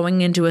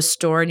going into a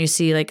store and you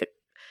see like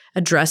a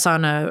dress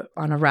on a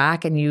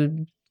rack and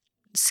you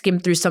skim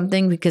through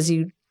something because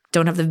you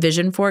don't have the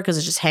vision for it because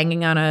it's just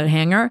hanging on a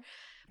hanger.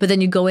 But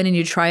then you go in and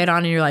you try it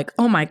on and you're like,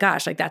 oh my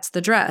gosh, like that's the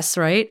dress,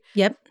 right?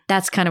 Yep.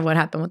 That's kind of what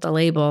happened with the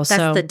label.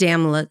 That's the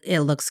damn it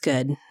looks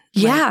good.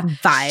 Yeah.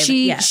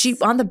 Vibe. She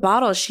on the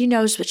bottle, she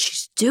knows what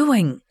she's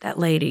doing, that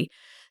lady.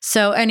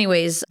 So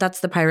anyways,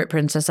 that's the Pirate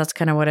Princess. That's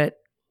kind of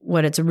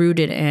what it's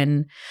rooted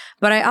in.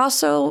 But I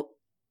also,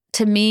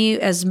 to me,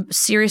 as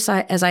serious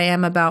as I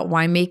am about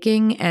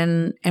winemaking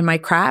and my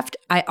craft,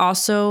 I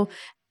also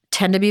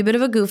tend to be a bit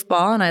of a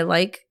goofball, and I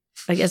like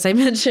as I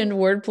mentioned,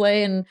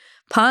 wordplay and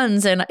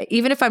puns. And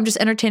even if I'm just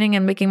entertaining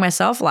and making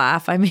myself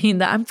laugh, I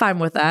mean, I'm fine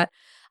with that.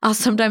 I'll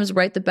sometimes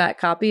write the back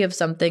copy of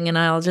something and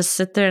I'll just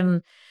sit there,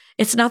 and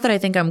it's not that I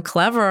think I'm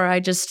clever. I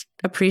just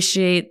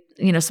appreciate,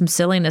 some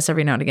silliness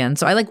every now and again.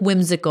 So I like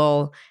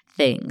whimsical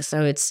things.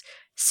 So it's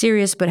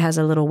serious, but has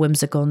a little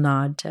whimsical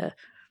nod to,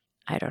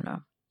 I don't know.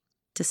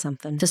 To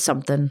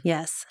something.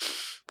 Yes.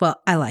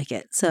 Well, I like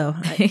it. So,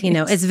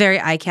 it's very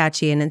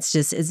eye-catchy, and it's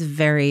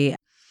very,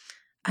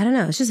 I don't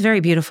know, it's just very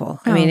beautiful.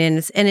 I mean,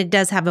 and it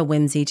does have a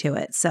whimsy to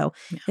it. So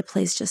it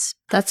plays just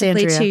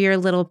perfectly to your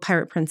little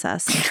Pirate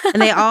Princess.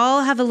 And they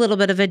all have a little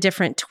bit of a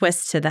different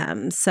twist to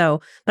them.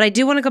 So, but I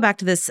do want to go back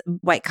to this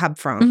White Cab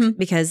Franc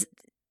because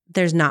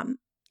there's not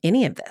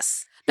any of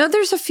this. No,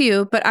 there's a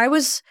few, but I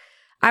was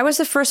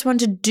the first one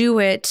to do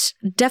it,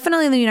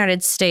 definitely in the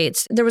United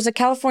States. There was a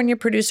California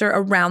producer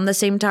around the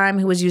same time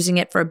who was using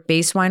it for a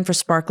base wine for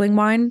sparkling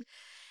wine.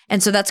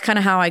 And so that's kind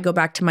of how I go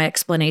back to my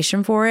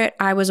explanation for it.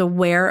 I was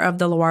aware of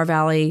the Loire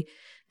Valley.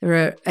 There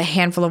were a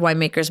handful of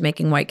winemakers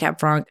making White Cab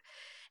Franc.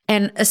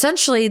 And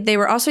essentially, they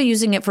were also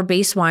using it for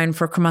base wine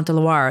for Cremant de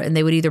Loire. And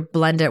they would either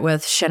blend it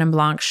with Chenin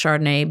Blanc,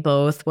 Chardonnay,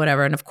 both,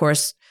 whatever. And of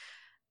course,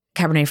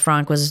 Cabernet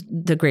Franc was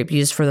the grape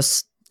used for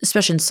this,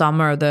 especially in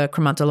summer, the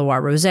Cremant de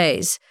Loire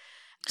rosés.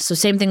 So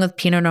same thing with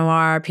Pinot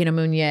Noir, Pinot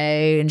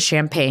Meunier, and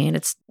Champagne.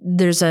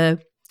 There's a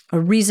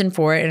reason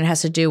for it, and it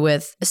has to do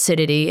with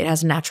acidity. It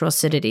has natural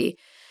acidity.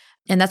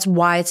 And that's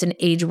why it's an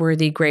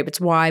age-worthy grape.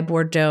 It's why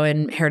Bordeaux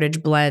and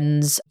Heritage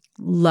blends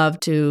love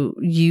to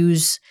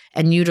use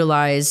and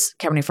utilize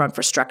Cabernet Franc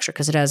for structure,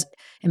 because it has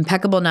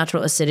impeccable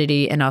natural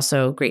acidity and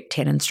also great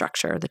tannin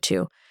structure, the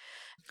two.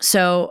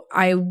 So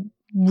I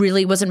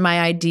really wasn't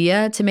my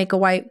idea to make a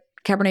white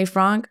Cabernet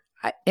Franc.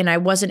 And I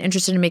wasn't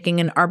interested in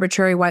making an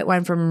arbitrary white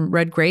wine from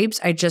red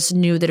grapes. I just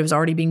knew that it was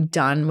already being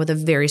done with a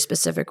very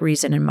specific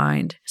reason in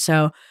mind.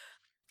 So,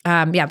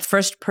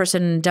 first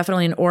person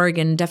definitely in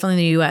Oregon, definitely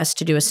in the U.S.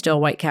 to do a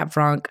still White Cab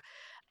Franc.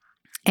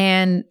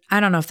 And I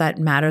don't know if that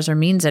matters or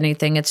means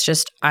anything. It's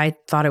just I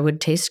thought it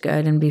would taste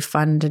good and be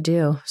fun to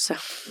do. So,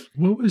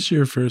 what was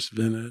your first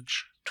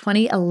vintage?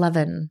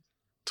 2011.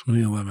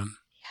 2011.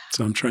 Yeah.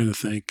 So I'm trying to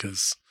think,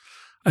 because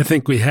I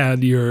think we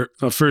had your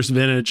first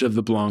vintage of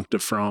the Blanc de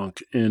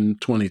Franc in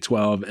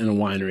 2012 in a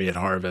winery at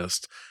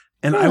Harvest.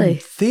 And really? I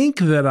think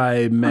that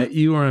I met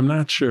you, or I'm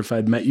not sure if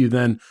I'd met you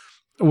then.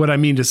 What I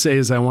mean to say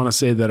is I want to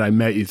say that I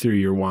met you through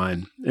your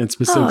wine, and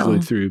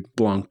specifically through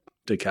Blanc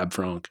de Cab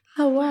Franc.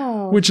 Oh,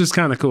 wow. Which is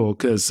kind of cool,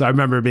 because I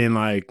remember being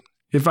like,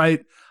 I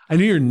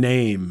knew your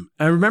name.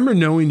 I remember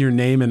knowing your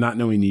name and not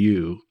knowing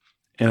you.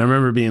 And I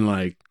remember being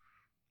like,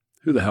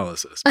 who the hell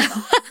is this?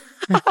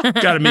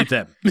 Got to meet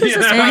them. This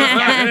is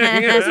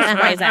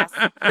wise ass.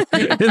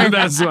 In the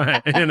best way.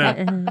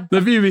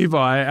 The few people,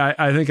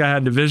 I think I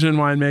had Division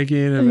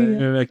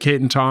winemaking and Kate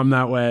and Tom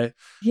that way.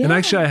 Yeah. And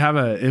actually, I have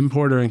an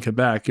importer in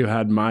Quebec who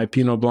had my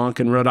Pinot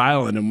Blanc in Rhode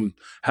Island and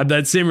had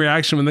that same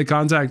reaction when they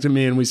contacted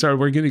me and we started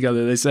working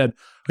together. They said,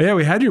 oh, yeah,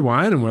 we had your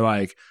wine. And we're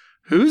like,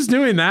 who's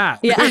doing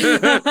that?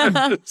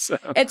 Yeah.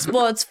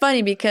 It's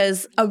funny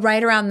because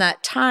right around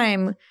that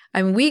time,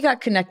 we got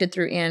connected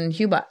through Ann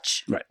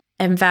Hubach. Right.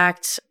 In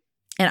fact,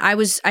 and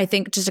I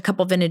think just a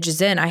couple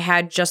vintages in, I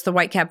had just the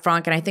white Cab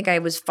Franc, and I think I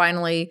was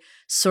finally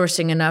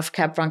sourcing enough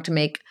Cab Franc to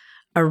make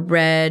a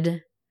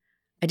red.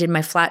 I did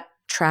my flat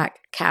track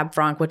Cab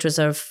Franc, which was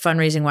a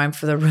fundraising wine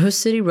for the Rose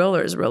City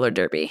Rollers roller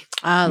derby.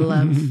 I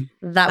love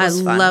That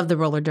was fun. love the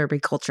roller derby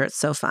culture. It's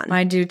so fun.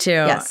 I do too.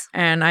 Yes.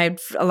 And I had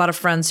a lot of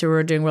friends who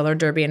were doing roller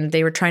derby, and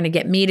they were trying to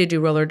get me to do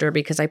roller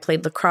derby because I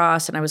played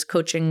lacrosse and I was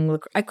coaching.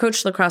 I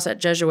coached lacrosse at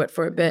Jesuit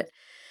for a bit,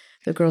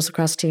 the girls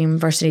lacrosse team,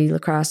 varsity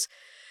lacrosse.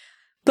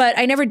 But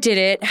I never did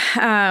it.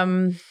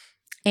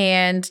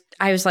 And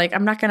I was like,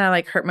 I'm not going to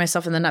like hurt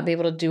myself and then not be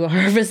able to do a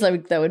harvest.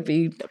 That would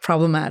be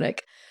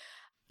problematic.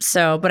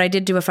 So, but I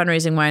did do a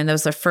fundraising wine. That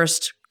was the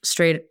first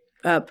straight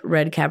up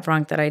red Cab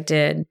Franc that I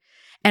did.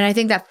 And I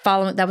think that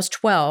was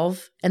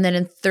 12. And then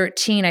in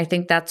 13, I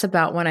think that's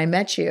about when I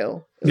met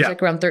you. It was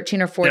like around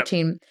 13 or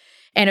 14. Yep.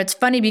 And it's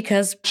funny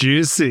because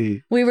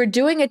juicy. We were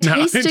doing a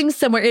tasting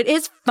somewhere. It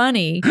is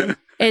funny.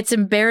 It's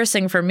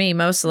embarrassing for me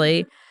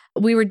mostly.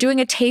 We were doing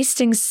a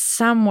tasting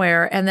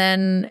somewhere, and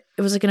then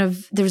it was like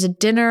there was a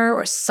dinner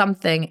or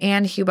something.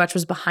 Anne Hubach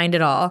was behind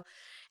it all.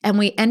 And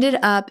we ended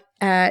up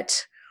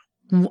at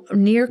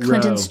near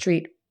Clinton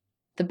Street,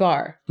 the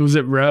bar. It was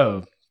at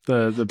Row.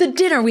 The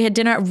dinner. We had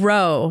dinner at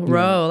Row.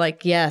 Row,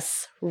 like,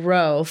 yes,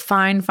 Row.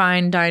 Fine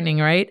dining,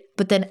 right?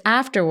 But then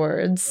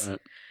afterwards,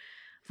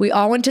 we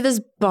all went to this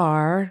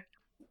bar.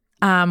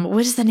 What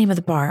is the name of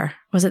the bar?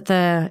 Was it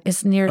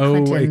it's near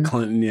Clinton? Oh,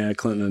 Clinton. Yeah,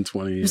 Clinton and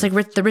 20. It was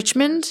like the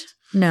Richmond?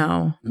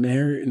 No.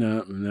 Mary?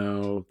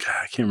 No. God,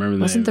 I can't remember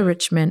the Wasn't name. the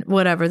Richmond.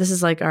 Whatever. This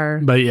is like our...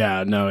 But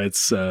yeah, no,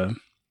 it's...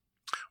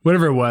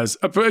 whatever it was,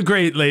 a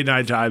great late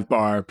night dive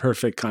bar,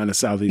 perfect kind of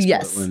Southeast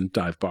Portland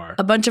dive bar.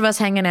 A bunch of us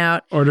hanging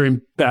out,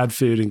 ordering bad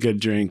food and good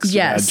drinks.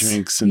 Yes, bad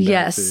drinks and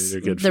bad food or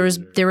good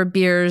food. There were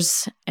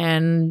beers,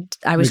 and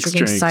I was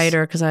drinking drinks.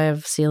 Cider because I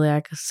have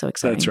celiac. So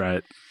exciting. That's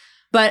right.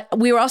 But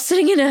we were all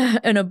sitting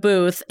in a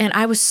booth, and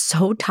I was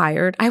so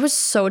tired.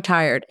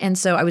 And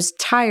so I was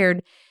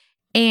tired,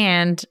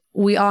 and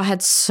we all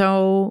had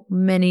so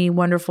many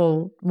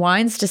wonderful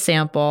wines to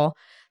sample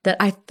that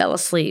I fell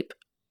asleep.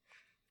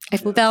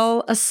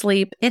 Fell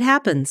asleep. It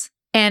happens.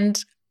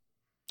 And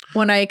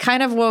when I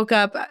kind of woke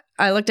up,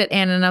 I looked at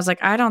Anne and I was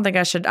like, I don't think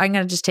I should. I'm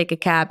going to just take a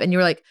cab. And you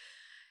were like,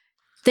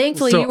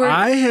 thankfully you were.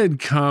 I had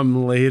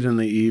come late in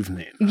the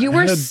evening. You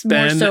were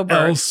more sober.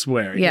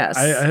 Elsewhere. Yes.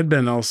 I had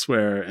been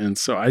elsewhere. And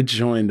so I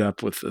joined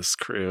up with this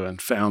crew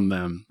and found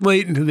them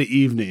late into the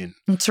evening.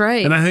 That's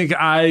right. And I think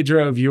I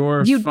drove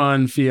your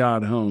fun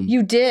Fiat home.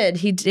 You did.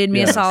 He did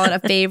me a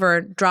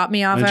favor, dropped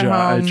me off at home.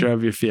 I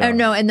drove your Fiat. Oh,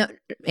 no. And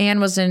Anne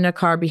was in a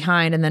car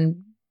behind. And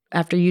then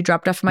after you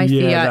dropped off my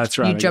Fiat, that's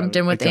right. you jumped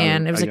in with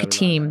Anne. It was like a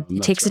team.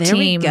 It takes a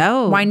team. There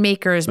we go.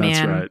 Winemakers, man.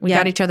 That's right. We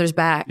got each other's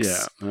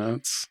backs. Yeah.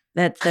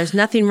 There's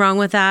nothing wrong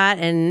with that,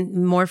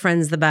 and more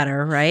friends the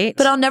better, right?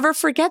 But I'll never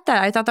forget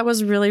that. I thought that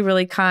was really,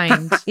 really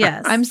kind.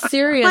 Yes. I'm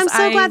serious. I'm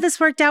so glad this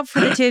worked out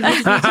for the two of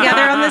you to be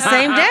together on the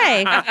same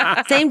day.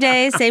 Same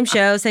day, same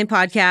show, same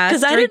podcast.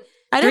 Because I didn't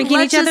drinking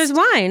each other's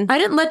wine. I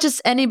didn't let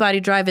just anybody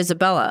drive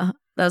Isabella.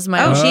 That was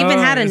my she even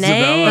had a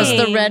name. That was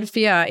the red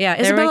Fiat. Yeah.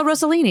 Isabella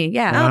Rossellini.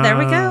 Yeah. Oh, there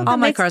we go. All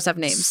my cars have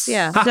names.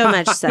 Yeah. So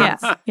much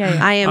sense. Yeah.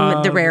 I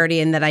am the rarity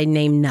in that I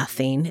name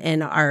nothing.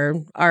 And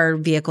our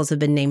vehicles have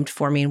been named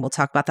for me. And we'll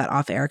talk about that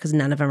off air because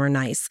none of them are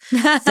nice.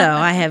 So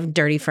I have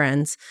dirty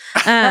friends.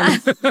 So,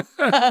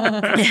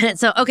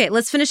 okay,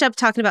 let's finish up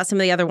talking about some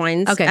of the other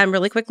wines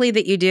really quickly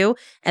that you do.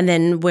 And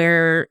then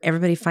where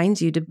everybody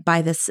finds you to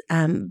buy this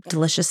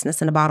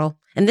deliciousness in a bottle.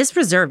 And this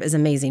reserve is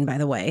amazing, by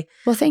the way.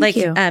 Well, thank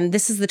you.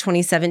 This is the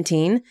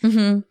 2017.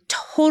 Mm-hmm.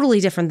 Totally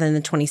different than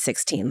the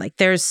 2016. Like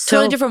there's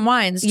totally different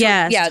wines.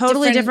 Yes,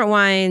 totally different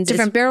wines.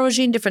 Different barrel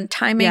aging, different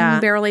timing,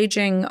 barrel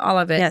aging, all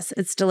of it. Yes,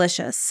 it's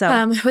delicious.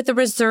 So with the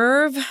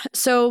reserve,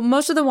 so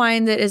most of the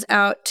wine that is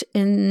out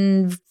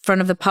in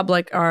front of the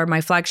public are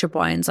my flagship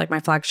wines, like my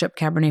flagship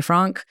Cabernet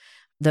Franc,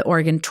 the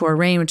Oregon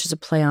Touraine, which is a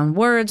play on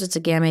words. It's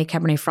a Gamay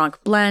Cabernet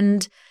Franc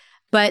blend.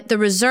 But the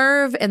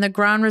Reserve and the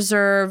Grand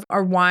Reserve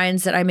are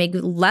wines that I make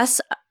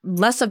less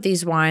of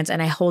these wines,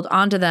 and I hold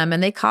on to them,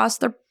 and they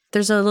cost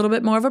there's a little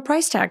bit more of a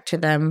price tag to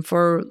them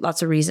for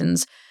lots of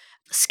reasons.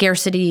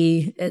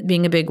 Scarcity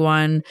being a big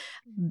one,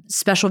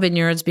 special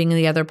vineyards being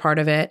the other part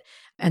of it,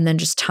 and then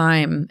just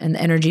time and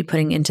energy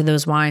putting into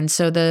those wines.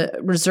 So the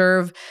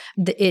Reserve,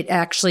 it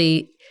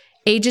actually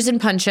ages in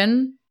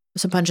puncheon.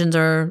 So puncheons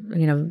are,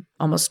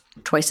 almost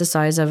twice the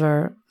size of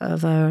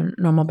a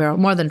normal barrel,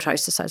 more than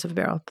twice the size of a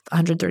barrel,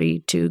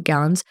 132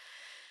 gallons.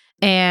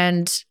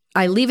 And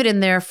I leave it in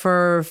there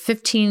for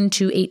 15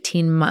 to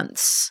 18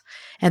 months.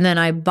 And then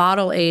I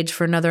bottle age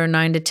for another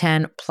 9 to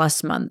 10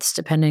 plus months,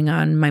 depending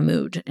on my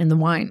mood in the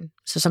wine.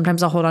 So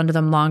sometimes I'll hold on to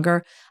them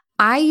longer.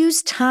 I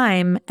use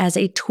time as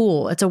a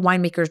tool. It's a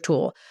winemaker's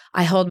tool.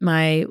 I hold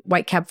my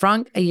white Cab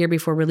Franc a year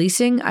before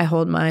releasing. I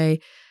hold my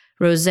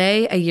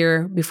Rosé a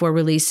year before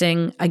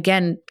releasing.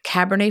 Again,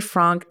 Cabernet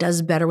Franc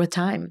does better with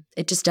time.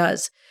 It just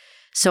does.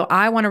 So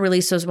I want to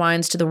release those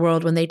wines to the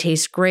world when they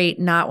taste great,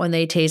 not when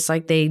they taste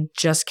like they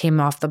just came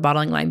off the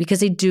bottling line, because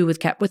they do with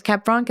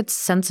Cab Franc. It's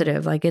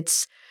sensitive. Like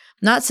it's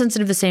Not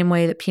sensitive the same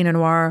way that Pinot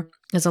Noir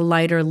is a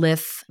lighter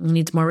lith,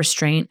 needs more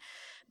restraint.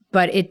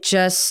 But it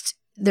just,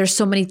 there's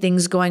so many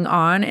things going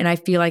on, and I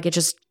feel like it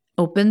just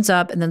opens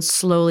up and then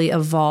slowly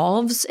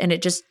evolves. And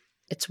it's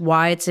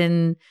why it's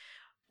in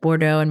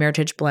Bordeaux and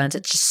Meritage blends.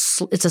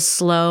 It's a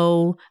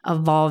slow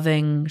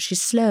evolving.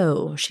 She's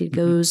slow. She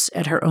goes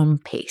at her own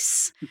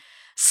pace.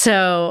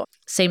 So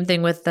same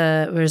thing with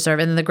the Reserve.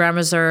 And the Grand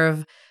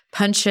Reserve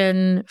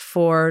punch-in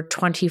for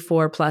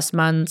 24 plus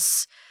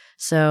months.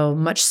 So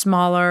much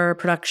smaller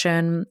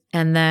production.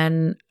 And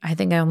then I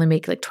think I only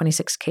make like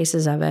 26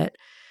 cases of it.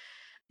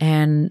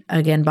 And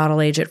again,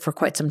 bottle age it for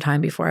quite some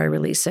time before I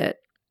release it.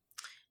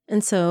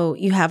 And so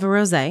you have a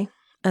rosé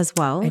as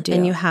well. I do.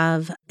 And you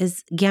have,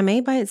 is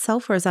Gamay by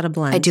itself or is that a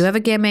blend? I do have a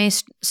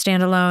Gamay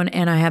standalone,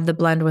 and I have the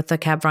blend with the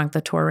Cab Franc,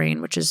 the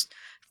Touraine, which is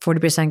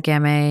 40%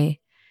 Gamay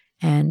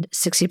and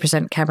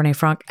 60% Cabernet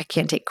Franc. I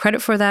can't take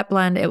credit for that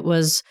blend. It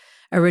was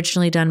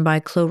originally done by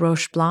Clos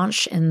Roche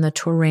Blanche in the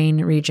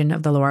Touraine region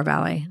of the Loire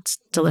Valley. It's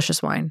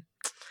delicious wine.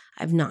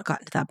 I've not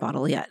gotten to that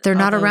bottle yet. They're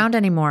not around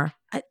anymore.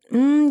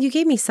 You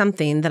gave me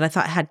something that I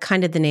thought had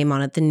kind of the name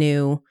on it, the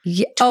new.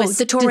 Yeah. Oh,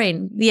 the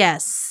Touraine.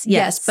 Yes.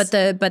 But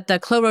the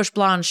Clos Roche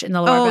Blanche in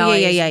the Loire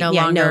Valley is no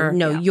longer.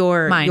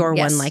 Your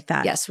one like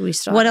that. Yes, we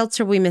still. What else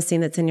are we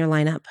missing that's in your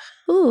lineup?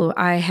 Ooh,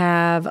 I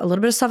have a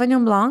little bit of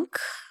Sauvignon Blanc.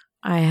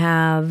 I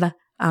have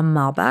a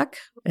Malbec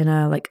in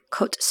a like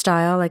Côte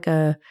style, like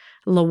a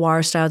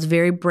Loire style. It's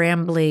very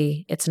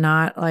brambly. It's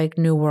not like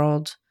New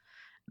World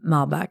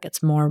Malbec.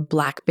 It's more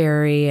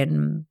blackberry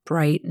and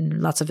bright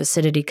and lots of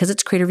acidity because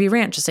it's Crater View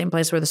Ranch, the same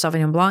place where the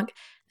Sauvignon Blanc,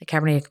 the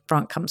Cabernet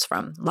Franc comes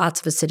from. Lots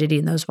of acidity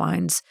in those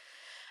wines.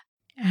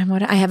 And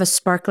what I have a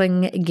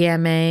sparkling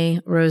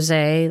Gamay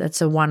rosé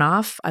that's a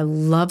one-off. I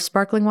love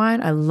sparkling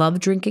wine. I love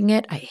drinking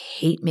it. I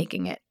hate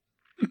making it.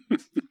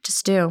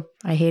 Just do.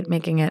 I hate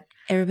making it.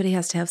 Everybody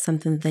has to have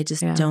something that they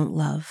just don't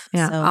love.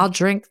 Yeah, so. I'll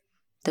drink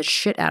the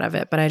shit out of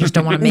it, but I just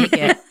don't want to make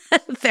it.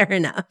 Fair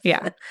enough.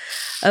 Yeah.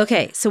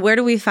 Okay, so where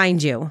do we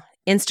find you?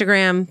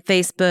 Instagram,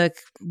 Facebook,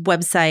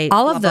 website,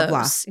 all of blah, those. blah,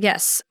 blah.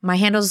 Yes. My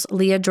handle's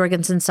Leah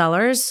Jorgensen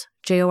Cellars,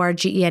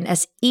 Jorgensen.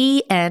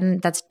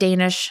 That's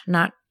Danish,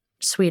 not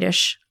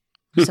Swedish.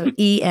 So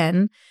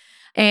EN.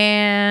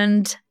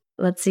 And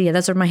let's see.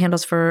 Those are my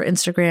handles for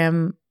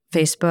Instagram,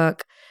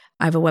 Facebook.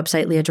 I have a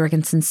website, Leah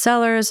Jorgensen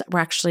Cellars. We're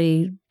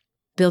actually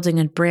building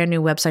a brand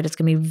new website. It's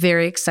going to be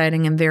very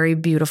exciting and very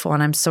beautiful,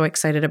 and I'm so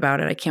excited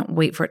about it. I can't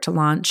wait for it to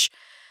launch,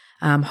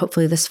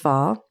 hopefully this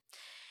fall.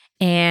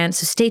 And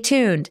so stay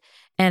tuned.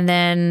 And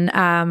then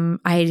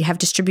I have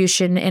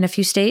distribution in a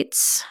few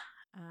states,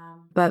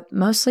 but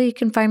mostly you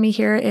can find me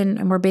here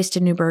and we're based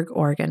in Newberg,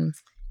 Oregon.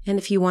 And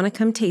if you want to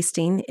come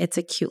tasting, it's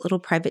a cute little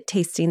private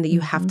tasting that you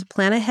have to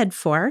plan ahead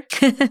for,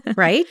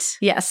 right?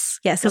 Yes.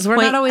 Yes. Because we're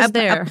not always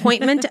there.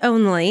 Appointment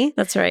only.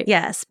 That's right.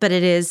 Yes. But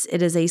it is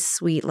a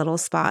sweet little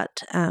spot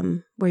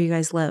where you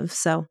guys live.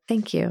 So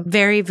thank you.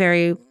 Very,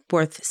 very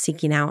worth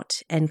seeking out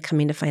and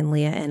coming to find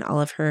Leah and all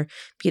of her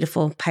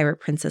beautiful Pirate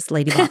Princess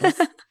lady bottles.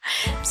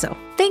 So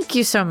thank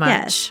you so much.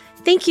 Yes.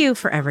 Thank you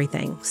for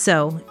everything.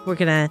 So we're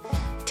going to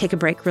take a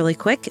break really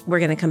quick. We're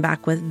going to come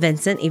back with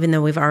Vincent, even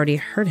though we've already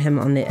heard him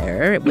on the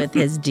air with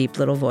his deep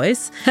little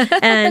voice.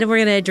 And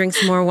we're going to drink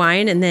some more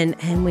wine.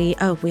 And we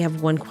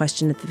have one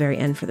question at the very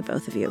end for the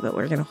both of you, but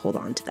we're going to hold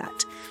on to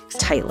that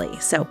tightly.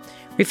 So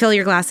refill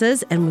your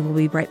glasses and we will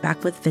be right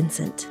back with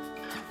Vincent.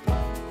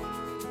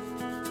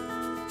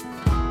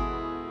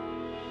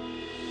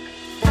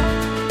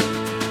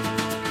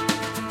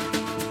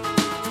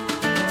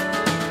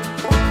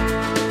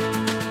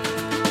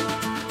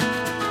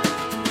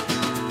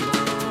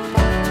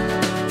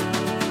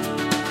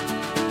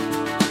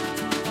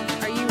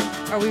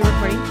 Are we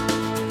recording?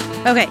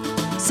 Okay,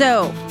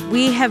 so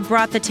we have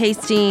brought the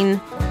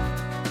tasting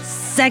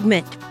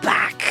segment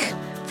back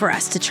for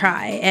us to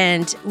try.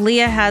 And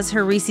Leah has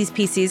her Reese's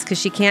Pieces because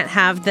she can't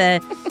have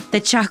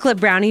the chocolate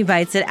brownie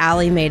bites that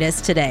Allie made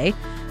us today.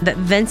 But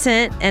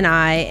Vincent and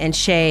I and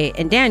Shay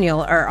and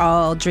Daniel are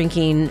all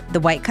drinking the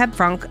White Cab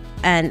Franc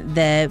and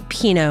the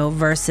Pinot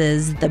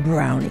versus the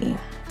brownie.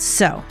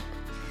 So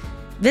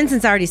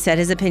Vincent's already said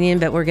his opinion,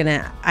 but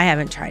I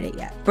haven't tried it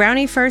yet.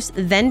 Brownie first,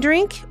 then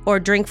drink, or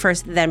drink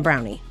first, then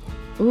brownie?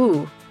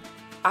 Ooh,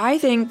 I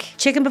think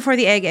chicken before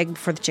the egg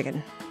before the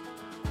chicken.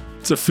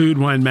 It's a food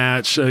wine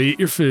match. So eat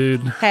your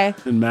food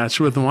and match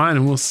with the wine,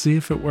 and we'll see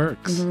if it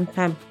works.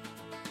 Mm-hmm.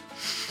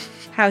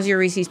 How's your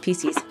Reese's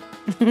Pieces?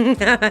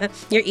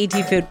 Your ET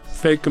food.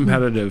 Fake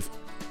competitive.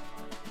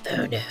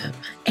 Oh, no.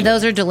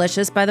 Those are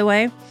delicious, by the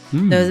way.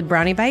 Those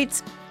brownie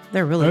bites,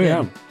 they're really good.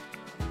 Yeah.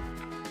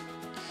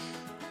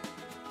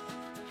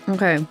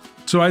 Okay.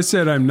 So I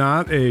said I'm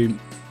not a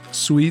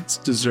sweets,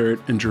 dessert,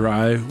 and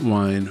dry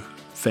wine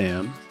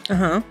fan.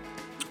 Uh-huh.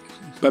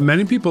 But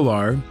many people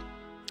are.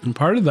 And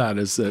part of that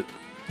is that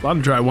a lot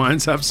of dry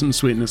wines have some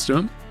sweetness to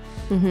them.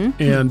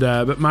 Mm-hmm. And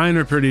but mine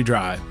are pretty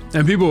dry.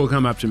 And people will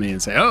come up to me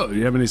and say, oh, do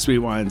you have any sweet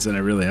wines? And I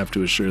really have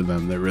to assure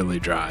them they're really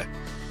dry.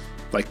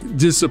 Like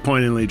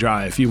disappointingly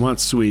dry. If you want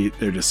sweet,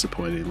 they're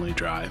disappointingly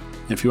dry.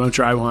 If you want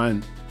dry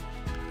wine,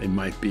 they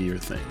might be your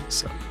thing.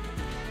 So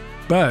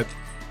But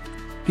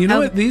you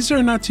know what? These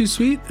are not too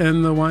sweet,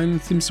 and the wine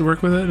seems to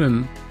work with it.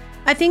 And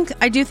I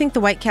do think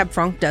the White Cab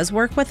Franc does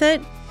work with it,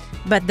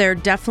 but there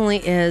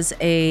definitely is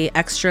a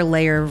extra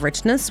layer of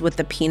richness with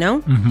the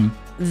Pinot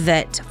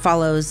that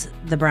follows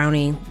the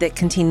brownie that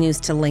continues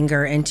to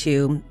linger and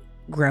to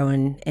grow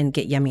and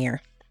get yummier.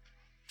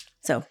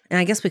 So, and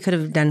I guess we could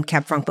have done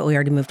Cab Franc, but we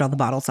already moved all the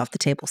bottles off the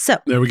table. So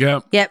there we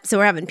go. Yep. So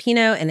we're having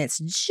Pinot, and it's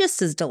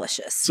just as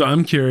delicious. So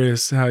I'm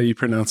curious how you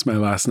pronounce my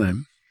last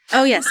name.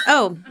 Oh, yes.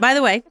 Oh, by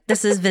the way,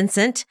 this is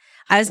Vincent.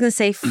 I was going to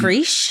say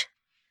Frisch.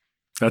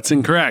 That's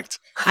incorrect.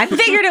 I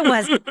figured it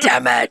was.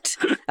 Damn it.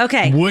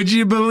 Okay. Would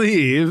you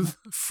believe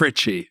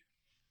Fritchie?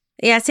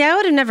 Yeah, see, I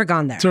would have never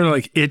gone there. Sort of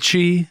like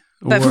itchy.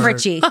 But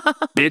Fritchie.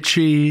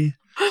 Itchy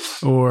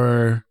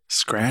or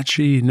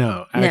scratchy.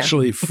 No,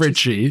 actually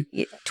Fritchie.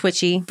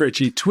 Twitchy.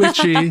 Fritchie.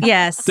 Twitchy.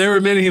 Yes. There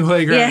were many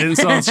flagrant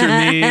insults for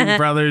me,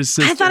 brothers,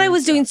 sisters. I thought I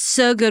was doing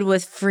so good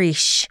with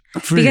Frisch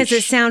because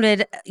it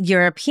sounded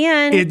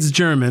European. It's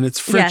German.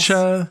 It's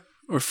Fritsche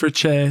or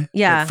Fritsche.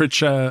 Yeah. Or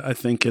Fritsche, I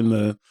think, in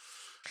the...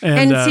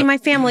 And see, my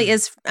family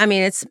is,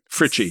 it's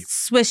Fritchie.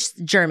 Swiss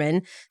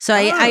German. So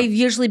I've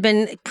usually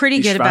been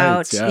pretty good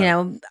about,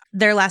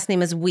 their last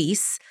name is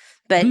Weiss.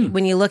 But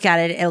when you look at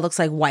it, it looks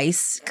like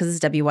Weiss because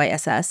it's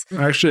WYSS.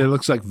 Actually, it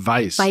looks like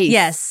Weiss.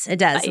 Yes, it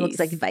does. Weiss. It looks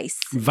like Weiss.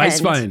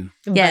 Weisswein.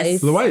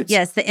 Yes. The Weiss.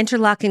 Yes, the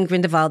Interlaken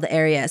Grindelwald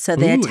area. So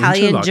the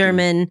Italian,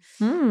 German,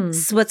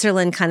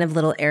 Switzerland kind of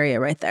little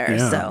area right there.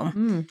 Yeah.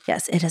 So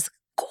yes, it is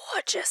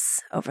gorgeous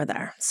over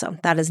there. So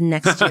that is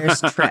next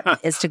year's trip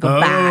is to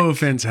go back. Oh,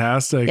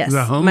 fantastic. Yes.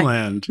 The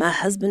homeland. My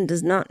husband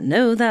does not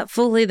know that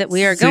fully that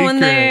we are going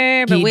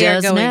there, but we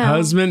are going. now.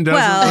 Husband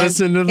doesn't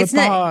listen to the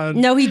pod.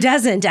 No, he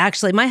doesn't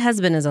actually. My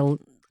husband is a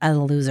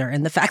loser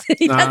in the fact that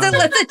he doesn't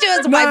listen to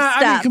his wife's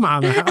stuff. Come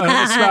on,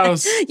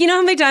 spouse. You know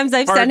how many times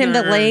I've sent him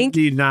the link?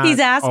 He's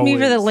asked me for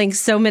the always. link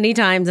so many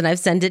times, and I've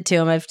sent it to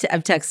him. I've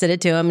texted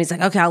it to him. He's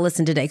like, okay, I'll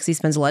listen today because he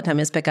spends a lot of time in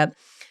his pickup.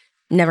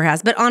 Never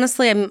has. But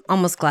honestly, I'm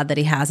almost glad that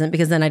he hasn't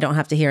because then I don't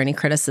have to hear any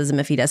criticism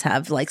if he does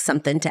have like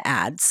something to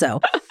add.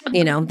 So,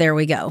 there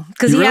we go.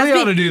 Because You he really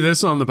ought to do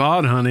this on the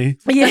pod, honey.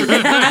 Yeah.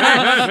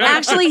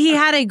 Actually, he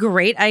had a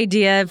great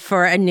idea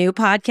for a new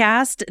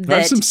podcast. I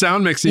have some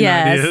sound mixing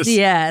ideas.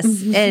 Yes.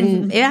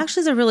 And it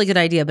actually is a really good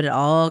idea, but it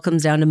all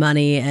comes down to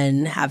money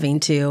and having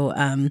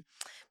to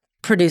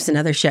produce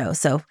another show.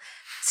 So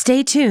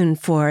stay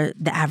tuned for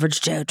The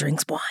Average Joe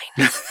Drinks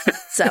Wine.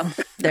 So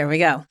there we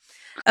go.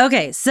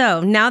 Okay,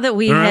 so now that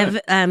we have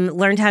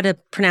learned how to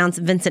pronounce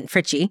Vincent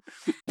Fritchie,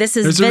 this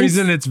is There's a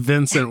reason it's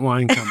Vincent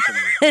Wine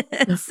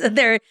Company. So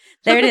there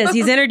it is.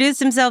 He's introduced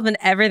himself and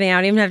everything. I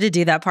don't even have to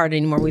do that part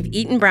anymore. We've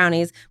eaten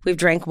brownies, we've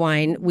drank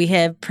wine, we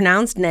have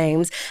pronounced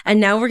names, and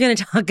now we're going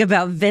to talk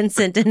about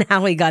Vincent and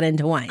how he got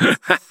into wine.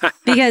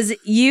 Because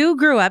you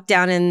grew up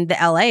down in the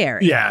LA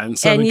area. Yeah, in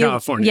Southern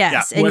California.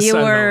 Yes, and you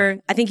were,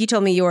 I think you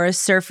told me you were a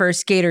surfer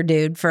skater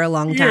dude for a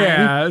long time.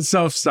 Yeah,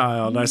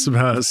 self-styled, I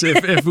suppose.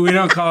 If we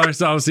don't call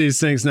ourselves these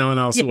things, no one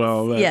else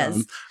will. But,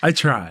 yes. I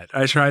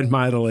tried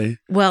mightily.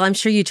 Well, I'm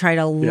sure you tried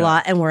a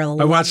lot and were a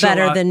lot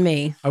better than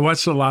me. I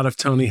watched a lot of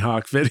Tony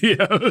Hawk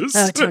videos.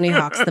 Oh, Tony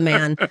Hawk's the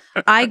man.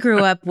 I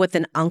grew up with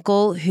an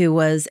uncle who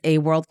was a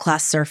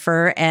world-class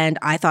surfer, and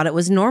I thought it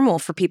was normal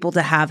for people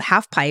to have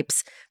half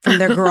pipes from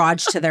their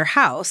garage to their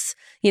house,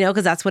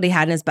 because that's what he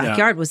had in his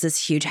backyard was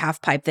this huge half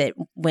pipe that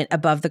went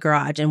above the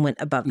garage and went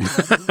above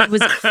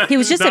he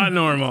was just not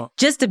normal.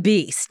 Just a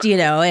beast,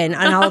 and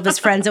all of his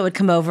friends that would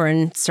come over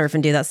and surf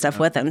and do that stuff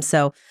with him.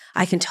 So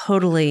I can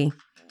totally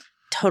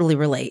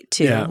relate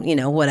to,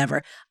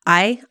 whatever.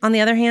 I, on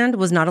the other hand,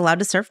 was not allowed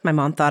to surf. My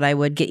mom thought I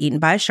would get eaten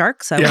by a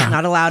shark, so I was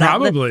not allowed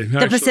out in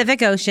the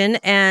Pacific Ocean,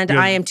 and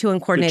I am too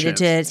uncoordinated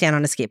to stand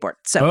on a skateboard.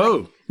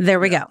 So there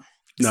we go.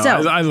 No,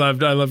 so, I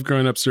loved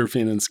growing up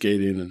surfing and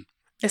skating, and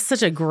it's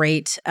such a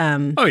great.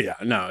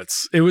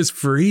 It was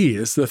free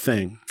is the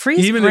thing. Free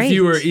is even great. If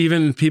you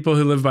were people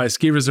who live by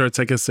ski resorts,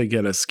 I guess they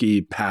get a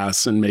ski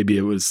pass, and maybe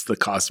the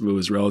cost of it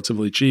was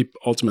relatively cheap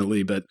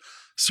ultimately. But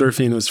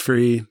surfing was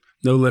free,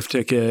 no lift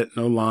ticket,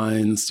 no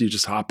lines. You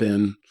just hop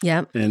in,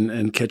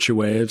 and catch your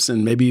waves,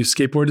 and maybe you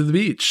skateboard to the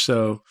beach.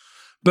 So,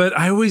 but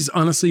I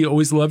honestly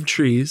always loved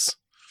trees.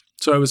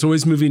 So I was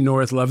always moving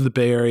north, loved the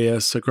Bay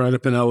Area. So growing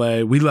up in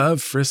LA, we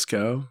love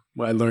Frisco.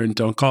 Well, I learned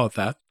don't call it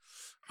that.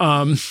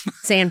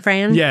 San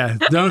Fran? Yeah,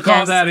 don't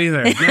call it that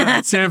either. No,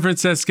 it's San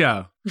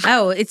Francisco.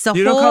 Oh, it's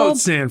You don't call it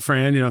San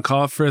Fran. You don't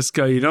call it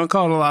Frisco. You don't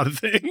call it a lot of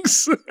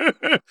things.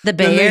 The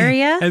Bay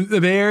Area? And the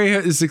Bay Area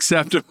is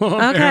acceptable.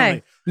 Okay.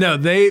 Apparently. No,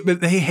 they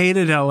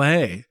hated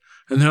LA.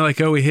 And they're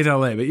like, oh, we hate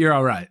LA, but you're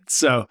all right.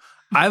 So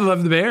I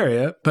love the Bay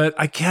Area, but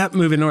I kept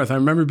moving north. I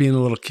remember being a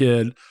little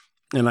kid,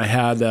 and I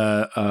had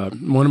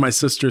one of my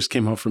sisters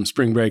came home from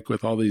spring break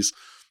with all these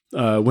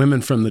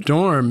women from the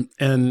dorm,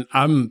 and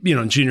I'm,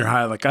 in junior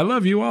high, like, I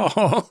love you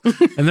all.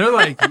 And they're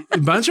like, a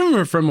bunch of them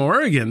are from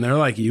Oregon. They're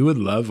like, you would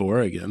love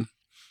Oregon.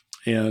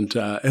 And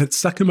it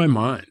stuck in my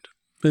mind.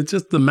 It's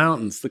just the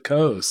mountains, the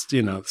coast,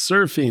 the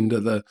surfing to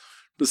the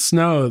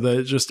snow,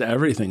 just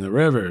everything, the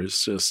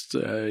rivers, just,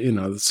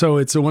 so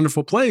it's a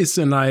wonderful place.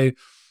 And I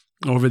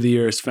over the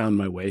years found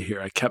my way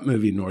here. I kept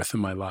moving north in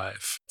my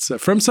life. So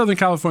from Southern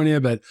California,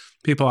 but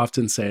people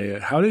often say,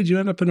 how did you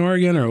end up in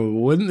Oregon?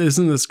 Or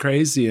isn't this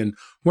crazy? And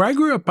where I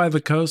grew up by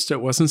the coast,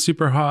 it wasn't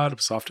super hot. It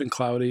was often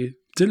cloudy. It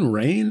didn't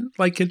rain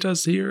like it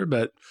does here,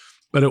 but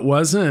it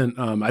wasn't.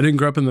 I didn't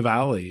grow up in the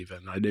valley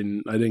even. I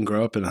didn't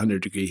grow up in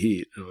 100-degree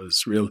heat. It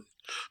was really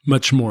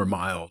much more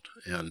mild.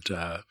 And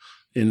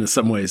in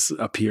some ways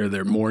up here,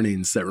 there are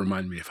mornings that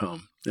remind me of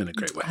home in a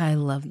great way. I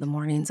love the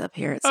mornings up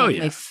here. It's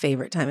my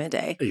favorite time of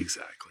day.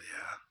 Exactly,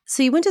 yeah.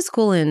 So you went to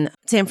school in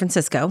San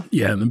Francisco.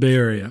 Yeah, in the Bay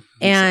Area.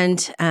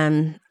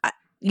 And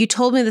you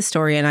told me the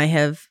story, and I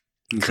have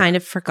kind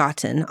of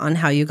forgotten on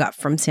how you got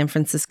from San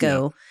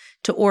Francisco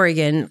to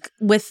Oregon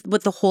with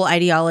the whole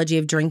ideology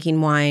of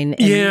drinking wine.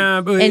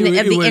 And, but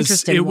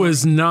it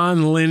was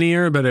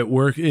non-linear, but it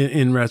worked.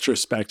 In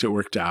retrospect, it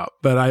worked out.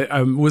 But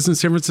I was in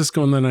San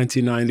Francisco in the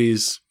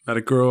 1990s, met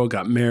a girl,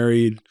 got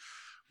married.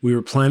 We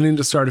were planning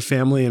to start a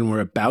family and we're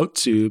about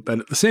to,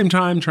 but at the same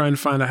time, trying to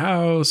find a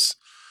house.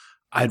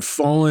 I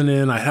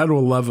had a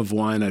love of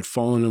wine. I'd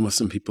fallen in with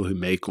some people who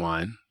make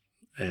wine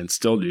and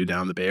still do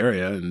down the Bay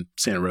Area in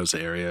Santa Rosa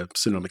area,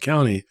 Sonoma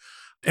County.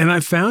 And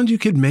I found you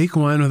could make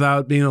wine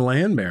without being a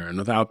land baron,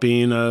 without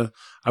being I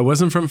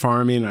wasn't from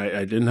farming.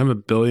 I didn't have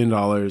 $1 billion,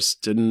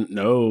 didn't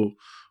know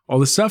all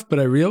this stuff, but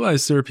I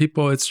realized there are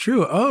people, it's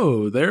true.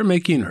 Oh, they're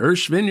making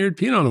Hirsch Vineyard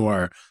Pinot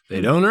Noir.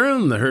 They don't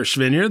own the Hirsch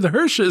Vineyard. The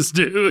Hirsches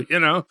do,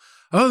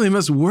 Oh, they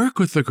must work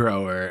with the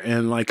grower.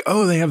 And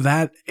they have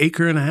that 1.5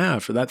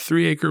 acres or that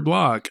 3-acre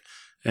block.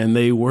 And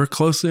they work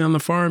closely on the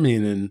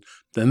farming. And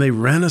then they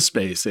rent a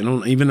space. They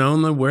don't even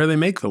own where they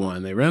make the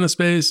wine. They rent a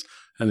space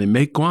and they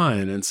make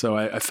wine. And so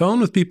I fell in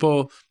with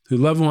people who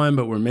love wine,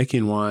 but were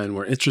making wine,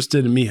 were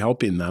interested in me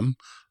helping them.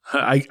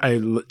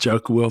 I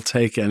joke, we'll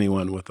take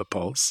anyone with a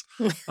pulse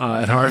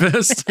at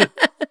Harvest.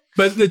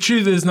 But the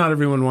truth is not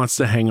everyone wants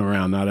to hang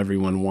around. Not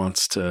everyone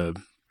wants to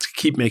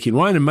keep making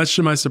wine. And much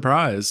to my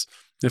surprise,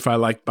 if I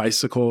like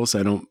bicycles,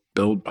 I don't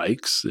build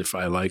bikes. If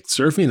I like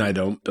surfing, I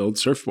don't build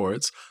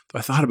surfboards. So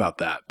I thought about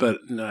that, but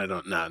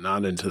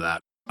not into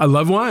that. I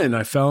love wine.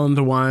 I fell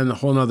into wine, a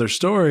whole nother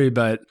story,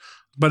 but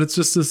it's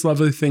just this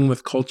lovely thing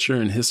with culture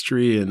and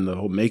history and the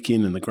whole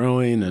making and the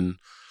growing.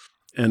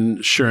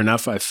 And sure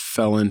enough, I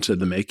fell into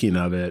the making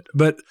of it.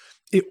 But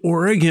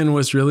Oregon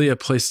was really a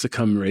place to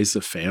come raise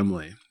a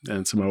family.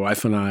 And so my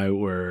wife and I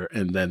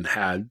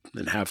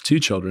have 2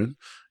 children.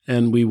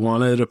 And we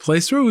wanted a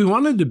place where we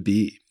wanted to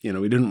be.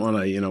 We didn't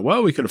want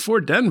to, we could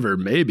afford Denver,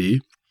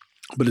 maybe.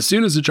 But as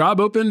soon as a job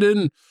opened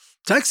in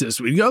Texas,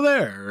 we'd go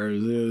there.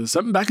 Or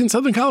something back in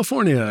Southern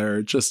California.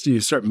 Or just you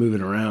start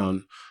moving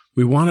around.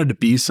 We wanted to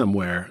be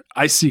somewhere.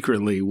 I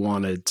secretly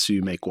wanted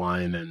to make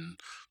wine, and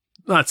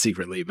not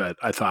secretly, but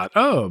I thought,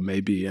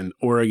 maybe. And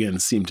Oregon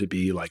seemed to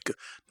be like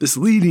this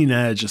leading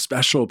edge, a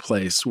special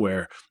place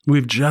where we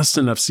have just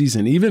enough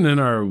season. Even in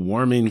our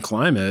warming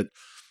climate,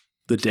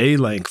 the day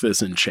length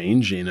isn't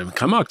changing. And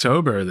come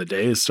October, the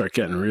days start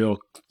getting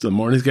the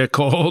mornings get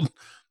cold,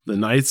 the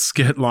nights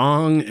get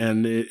long,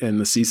 and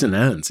the season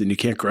ends. And you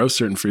can't grow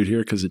certain fruit here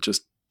because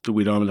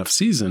we don't have enough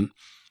season.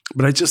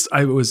 But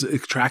I was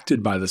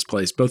attracted by this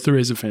place, both to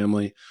raise a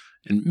family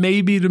and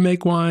maybe to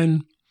make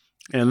wine.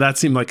 And that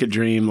seemed like a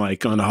dream,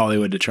 like going to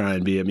Hollywood to try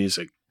and be a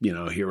music,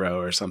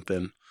 hero or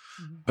something.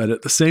 Mm-hmm. But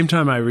at the same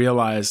time, I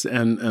realized,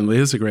 and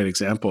Leah's a great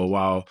example,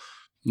 while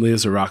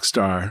Leah's a rock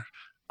star,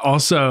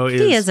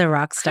 he is a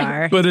rock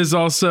star, but is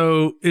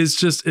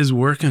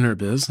working her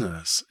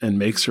business and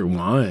makes her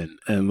wine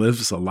and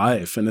lives a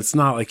life. And it's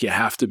not like you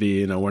have to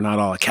be, we're not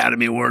all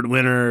Academy Award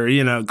winner,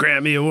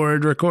 Grammy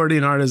Award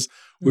recording artists.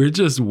 We're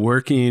just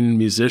working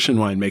musician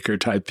winemaker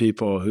type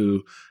people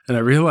and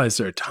I realize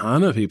there are a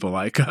ton of people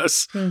like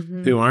us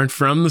who aren't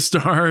from the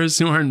stars,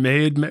 who aren't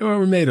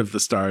we're made of the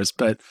stars,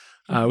 but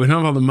we don't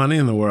have all the money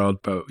in the world,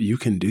 but you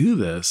can do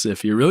this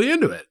if you're really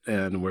into it.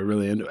 And we're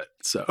really into it.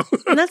 So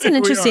and that's an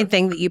interesting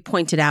thing that you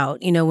pointed out,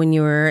 when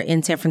you were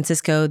in San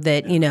Francisco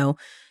that,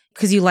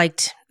 because you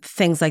liked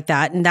things like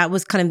that. And that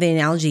was kind of the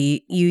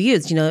analogy you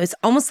used. It's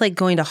almost like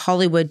going to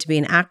Hollywood to be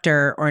an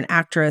actor or an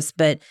actress,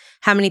 but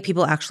how many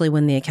people actually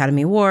win the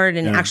Academy Award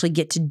and actually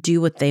get to do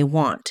what they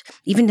want?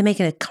 Even to make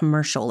it a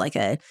commercial,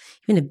 even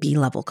a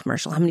B-level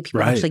commercial, how many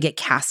people actually get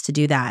cast to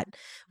do that?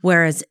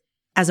 Whereas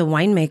as a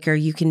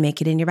winemaker, you can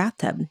make it in your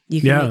bathtub.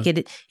 You can make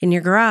it in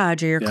your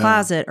garage or your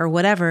closet or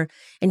whatever.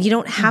 And you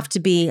don't have to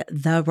be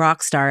the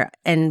rock star.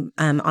 And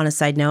on a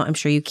side note, I'm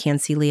sure you can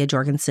see Leah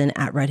Jorgensen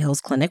at Red Hills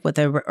Clinic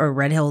or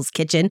Red Hills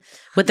Kitchen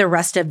with the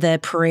rest of the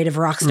parade of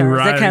rock stars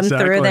that come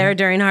through there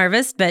during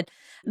harvest. But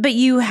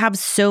you have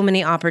so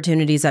many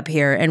opportunities up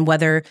here. And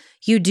whether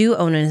you do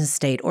own an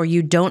estate or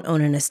you don't own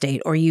an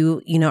estate or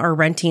you are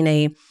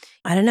renting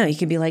I don't know, you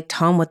could be like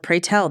Tom with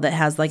Pray Tell that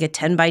has like a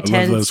 10 by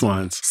 10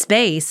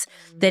 space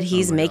that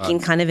he's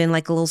making kind of in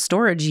like a little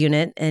storage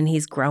unit and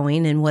he's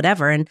growing and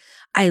whatever. And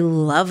I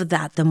love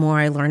that the more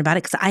I learn about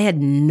it, because I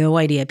had no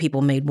idea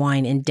people made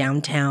wine in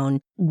downtown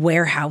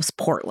Warehouse,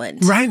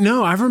 Portland. Right.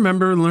 No, I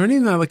remember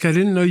learning that. Like, I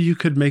didn't know you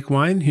could make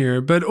wine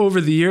here. But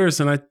over the years,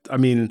 and I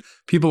mean,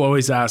 people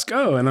always ask,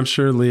 and I'm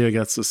sure Leah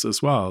gets this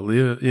as well.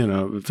 Leah,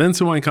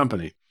 Vincent Wine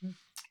Company,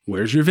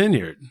 where's your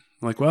vineyard?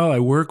 Like, well, I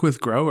work with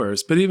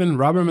growers. But even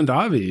Robert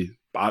Mondavi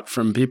bought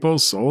from people,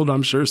 sold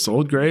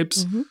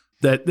grapes,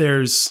 that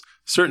there's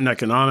certain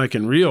economic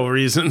and real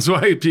reasons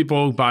why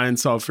people buy and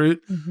sell fruit.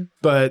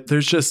 But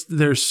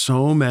there's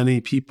so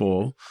many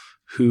people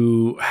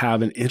who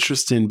have an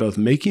interest in both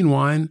making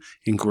wine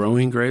and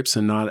growing grapes,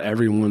 and not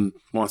everyone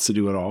wants to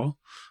do it all.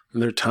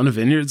 And there are a ton of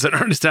vineyards that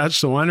aren't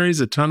attached to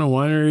wineries, a ton of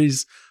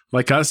wineries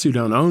like us who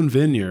don't own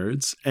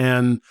vineyards.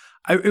 And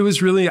it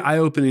was really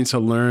eye-opening to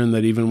learn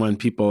that even when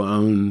people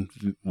own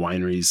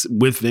wineries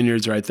with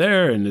vineyards right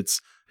there, and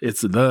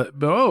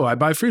I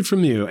buy fruit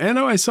from you, and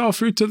I sell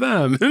fruit to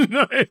them.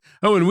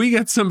 And we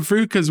get some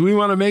fruit because we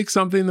want to make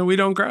something that we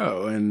don't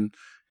grow. And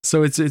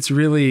so it's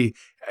really,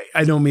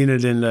 I don't mean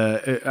it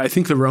I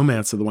think the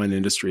romance of the wine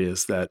industry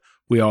is that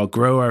we all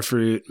grow our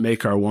fruit,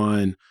 make our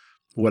wine.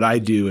 What I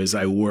do is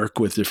I work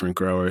with different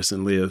growers,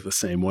 and Leah the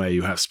same way.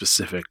 You have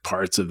specific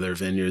parts of their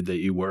vineyard that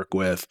you work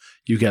with.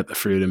 You get the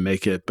fruit and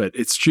make it. But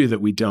it's true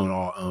that we don't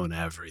all own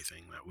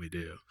everything that we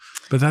do.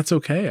 But that's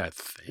okay, I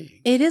think.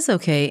 It is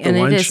okay. And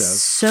it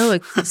is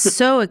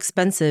so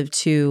expensive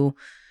to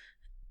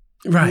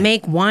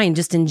make wine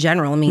just in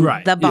general. I mean,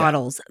 the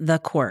bottles, the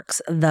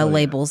corks, the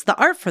labels, the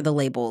art for the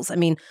labels. I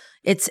mean,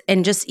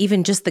 and just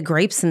the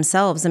grapes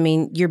themselves. I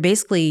mean, you're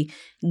basically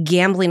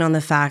gambling on the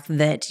fact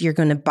that you're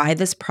going to buy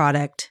this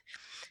product.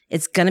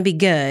 It's going to be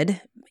good,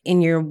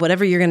 and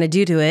whatever you're going to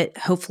do to it,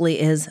 hopefully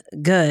is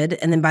good.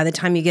 And then by the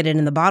time you get it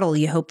in the bottle,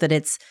 you hope that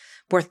it's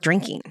worth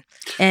drinking.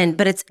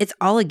 But it's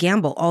all a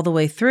gamble all the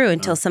way through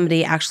until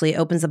somebody actually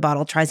opens the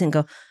bottle, tries it, and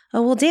go,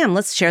 oh, well, damn,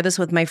 let's share this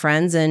with my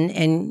friends.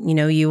 And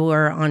you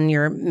are on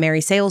your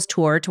merry sales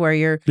tour to where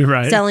you're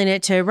selling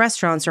it to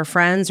restaurants or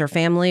friends or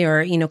family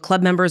or,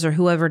 club members or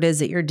whoever it is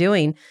that you're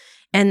doing.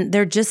 And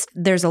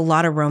there's a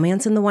lot of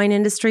romance in the wine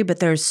industry, but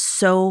there's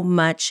so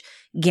much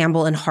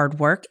gamble and hard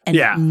work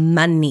and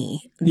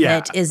money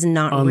that is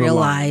not on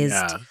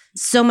realized.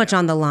 So much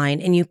on the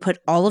line, and you put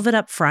all of it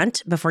up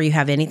front before you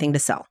have anything to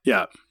sell.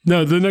 Yeah.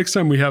 No, the next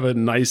time we have a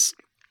nice,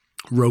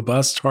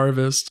 robust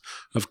harvest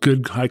of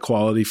good, high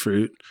quality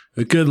fruit,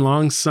 a good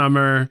long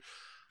summer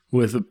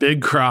with a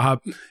big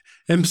crop.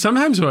 And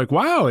sometimes we're like,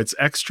 wow, it's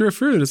extra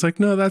fruit. It's like,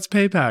 no, that's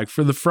payback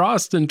for the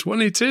frost in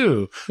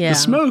 22, the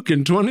smoke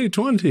in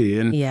 2020.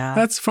 And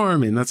that's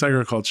farming, that's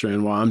agriculture.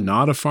 And while I'm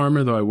not a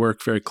farmer, though I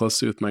work very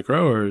closely with my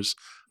growers,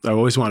 I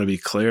always want to be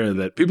clear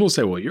that people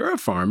say, well, you're a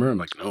farmer. I'm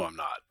like, no, I'm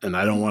not. And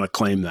I don't want to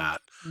claim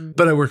that.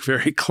 But I work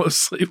very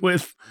closely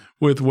with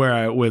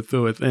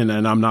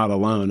and I'm not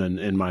alone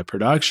in my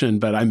production,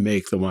 but I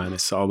make the wine, I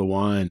sell the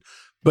wine.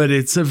 But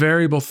it's a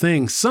variable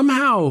thing.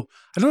 Somehow,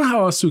 I don't know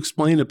how else to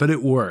explain it, but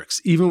it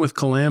works. Even with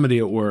Calamity,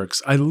 it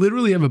works. I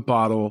literally have a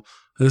bottle.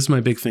 This is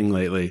my big thing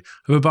lately.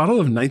 I have a bottle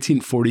of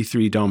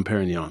 1943 Dom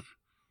Perignon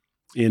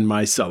in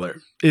my cellar.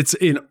 It's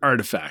an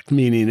artifact,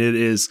 meaning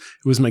it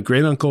was my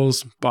great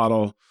uncle's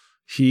bottle.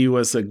 He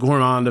was a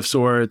gourmand of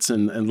sorts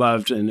and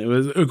loved, and it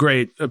was a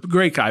great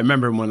guy. I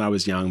remember him when I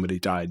was young, but he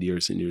died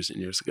years and years and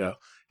years ago.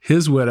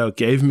 His widow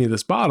gave me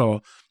this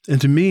bottle, and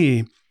to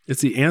me,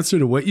 it's the answer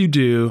to what you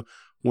do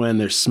when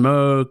there's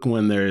smoke,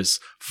 when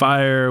there's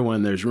fire,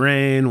 when there's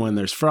rain, when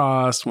there's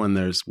frost, when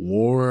there's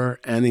war,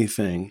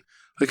 anything.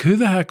 Like, who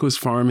the heck was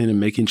farming and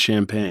making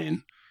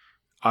champagne?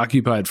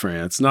 Occupied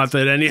France. Not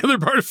that any other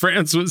part of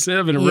France was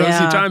having a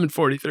rosy time in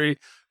 43.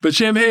 But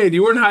Champagne,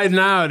 you weren't hiding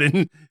out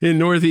in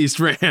Northeast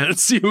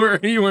France. You were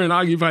in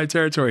occupied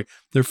territory.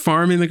 They're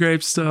farming the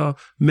grapes still,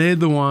 made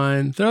the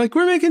wine. They're like,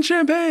 we're making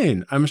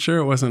champagne. I'm sure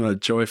it wasn't a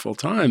joyful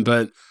time,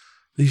 but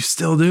you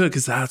still do it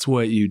because that's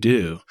what you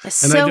do. It's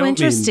so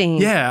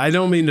interesting. I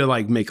don't mean to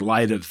like make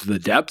light of the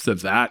depth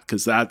of that,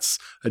 because that's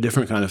a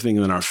different kind of thing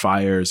than our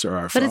fires or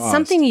our frost. But it's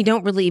something you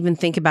don't really even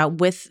think about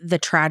with the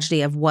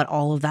tragedy of what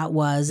all of that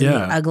was and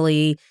the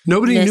ugly.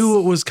 Nobody knew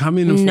what was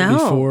coming in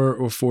 44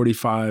 or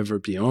 45 or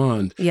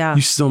beyond. Yeah.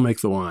 You still make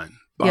the wine.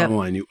 Bottom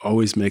line, you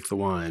always make the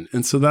wine.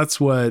 And so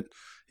that's what,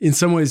 in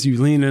some ways, you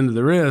lean into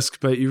the risk,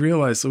 but you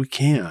realize that we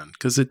can,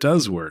 because it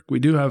does work. We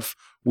do have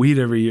wheat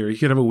every year. You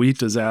could have a wheat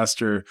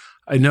disaster.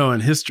 I know in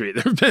history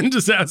there have been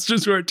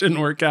disasters where it didn't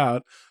work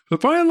out.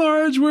 But by and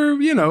large,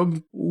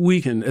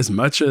 we can, as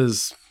much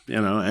as,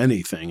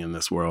 anything in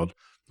this world,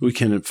 we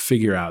can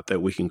figure out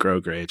that we can grow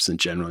grapes and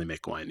generally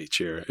make wine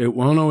each year. It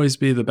won't always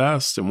be the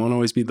best. It won't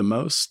always be the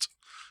most.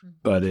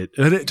 But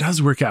it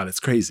does work out. It's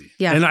crazy.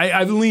 Yeah. And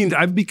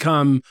I've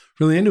become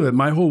really into it.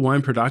 My whole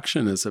wine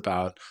production is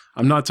about,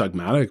 I'm not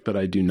dogmatic, but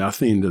I do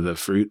nothing to the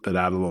fruit but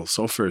add a little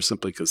sulfur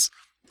simply because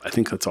I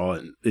think that's all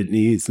it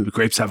needs. The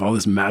grapes have all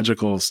this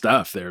magical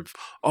stuff. They have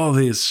all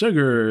this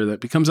sugar that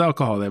becomes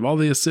alcohol. They have all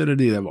the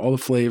acidity. They have all the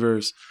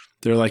flavors.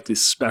 They're like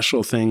these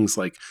special things,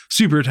 like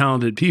super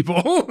talented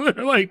people.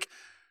 They're like,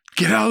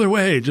 get out of their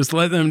way. Just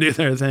let them do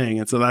their thing.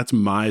 And so that's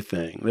my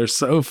thing. They're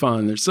so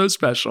fun. They're so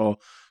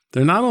special.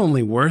 they're not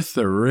only worth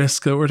the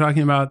risk that we're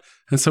talking about,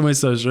 in some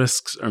ways those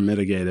risks are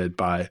mitigated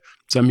by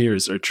some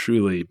years are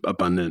truly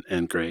abundant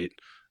and great.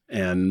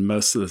 And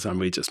most of the time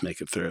we just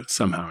make it through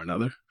somehow or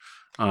another.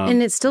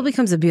 And it still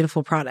becomes a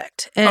beautiful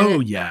product.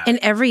 And, and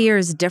every year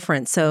is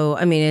different. So,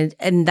 I mean,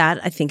 and that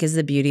I think is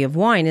the beauty of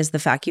wine is the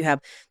fact you have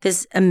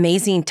this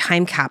amazing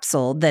time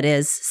capsule that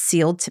is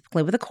sealed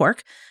typically with a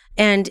cork.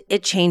 And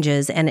it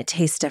changes and it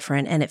tastes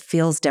different and it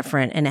feels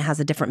different and it has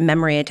a different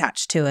memory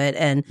attached to it.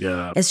 And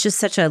it's just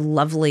such a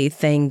lovely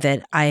thing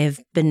that I have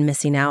been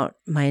missing out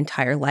my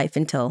entire life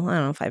until, I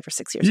don't know, 5 or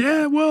 6 years ago.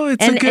 Yeah, well,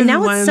 it's a good and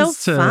now lens it's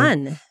so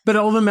fun. But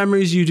all the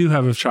memories you do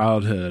have of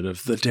childhood,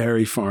 of the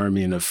dairy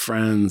farming, of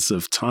friends,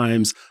 of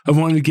times, of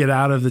wanting to get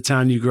out of the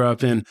town you grew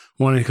up in,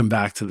 wanting to come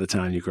back to the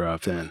town you grew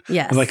up in.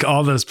 Yes. Like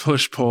all those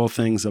push-pull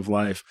things of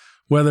life.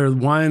 Whether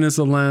wine is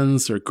a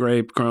lens or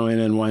grape growing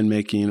and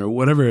winemaking or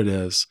whatever it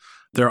is,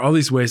 there are all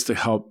these ways to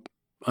help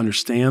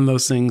understand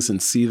those things and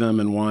see them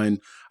in wine.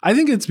 I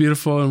think it's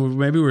beautiful. And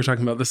maybe we were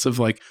talking about this of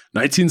like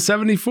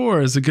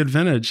 1974 is a good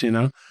vintage,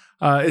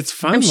 It's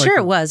fun. I'm sure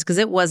it was because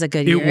it was a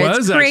good year.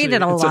 It's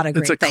created a lot of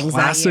great things that year. It's a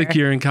classic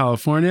year in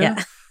California.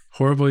 Yeah.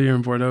 Horrible year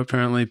in Bordeaux,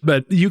 apparently.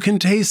 But you can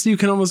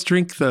almost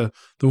drink the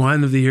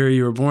wine of the year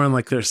you were born.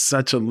 Like there's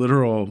such a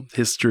literal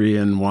history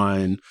in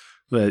wine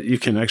that you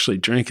can actually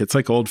drink. It's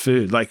like old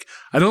food. Like,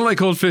 I don't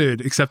like old food,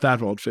 except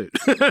that old food.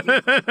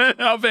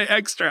 I'll pay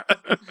extra.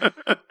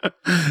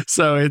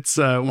 So it's,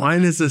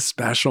 wine is a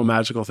special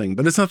magical thing,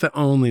 but it's not the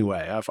only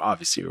way.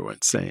 Obviously, you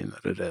weren't saying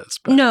that it is.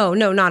 But, no,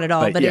 not at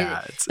all. But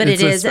it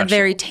is a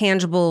very thing.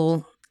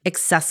 Tangible,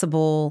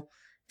 accessible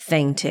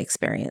thing to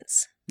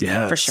experience.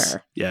 Yeah. For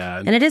sure. Yeah.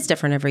 And it is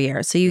different every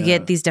year. So you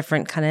get these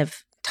different kind of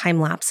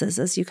time lapses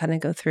as you kind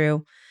of go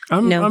through.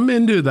 I'm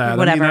into that.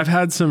 Whatever. I mean, I've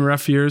had some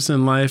rough years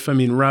in life. I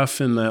mean,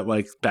 rough in that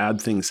like bad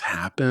things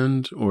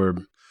happened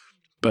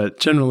but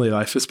generally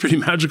life is pretty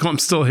magical. I'm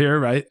still here,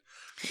 right?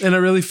 And I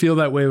really feel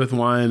that way with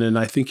wine. And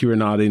I think you were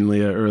nodding,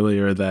 Leah,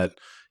 earlier that,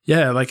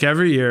 like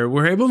every year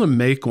we're able to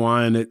make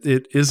wine.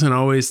 It isn't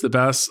always the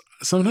best.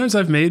 Sometimes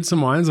I've made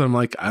some wines and I'm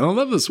like, I don't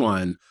love this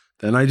wine.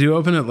 Then I do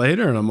open it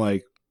later and I'm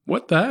like,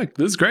 what the heck?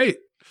 This is great.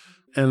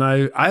 And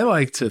I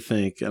like to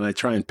think, and I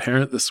try and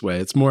parent this way.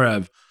 It's more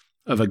of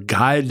a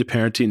guide to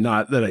parenting,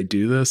 not that I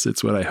do this.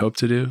 It's what I hope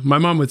to do. My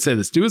mom would say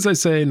this, do as I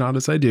say, not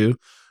as I do.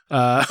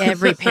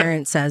 Every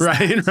parent says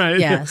that. Right.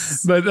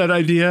 Yes. But that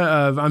idea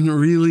of I'm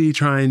really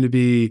trying to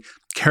be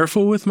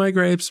careful with my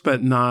grapes,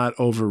 but not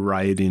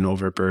overriding,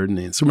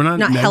 overburdening. So we're not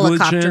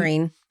negligent.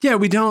 Helicoptering. Yeah,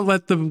 we don't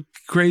let the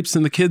grapes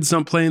and the kids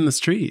don't play in the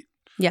street.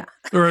 Yeah.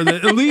 Or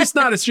at least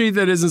not a street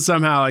that isn't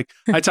somehow like,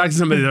 I talk to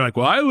somebody, they're like,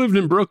 well, I lived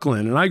in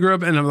Brooklyn and I grew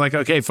up, and I'm like,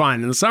 okay,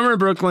 fine. In the summer in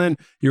Brooklyn,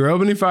 you were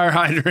opening fire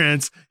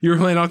hydrants, you were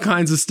playing all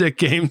kinds of stick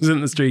games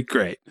in the street,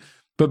 great.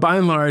 But by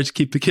and large,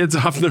 keep the kids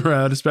off the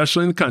road,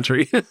 especially in the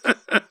country.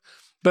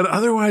 But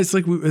otherwise,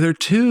 like they're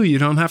two, you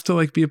don't have to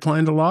like be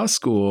applying to law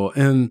school.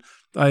 And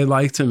I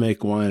like to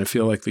make wine. I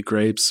feel like the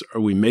grapes,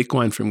 or we make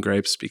wine from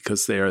grapes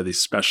because they are these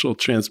special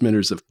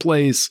transmitters of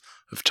place,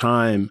 of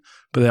time,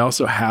 but they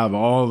also have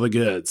all the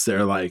goods.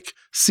 They're like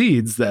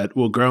seeds that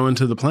will grow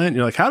into the plant.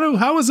 You're like,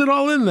 how is it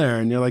all in there?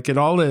 And you're like, it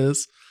all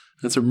is.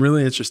 And so I'm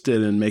really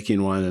interested in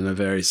making wine in a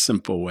very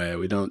simple way.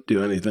 We don't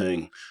do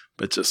anything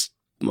but just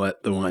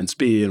let the wines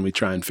be, and we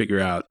try and figure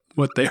out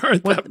what they are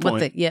at that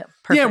point. Perfect.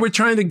 Yeah, we're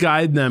trying to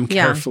guide them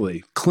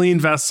carefully. Clean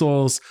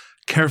vessels,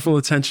 careful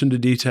attention to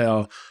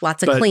detail.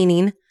 Lots of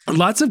cleaning.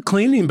 Lots of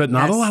cleaning, but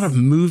not a lot of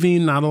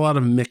moving, not a lot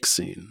of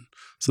mixing.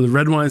 So the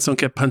red wines don't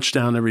get punched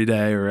down every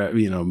day, or,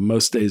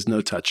 most days, no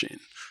touching.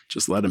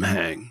 Just let them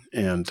hang.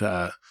 And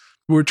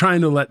we're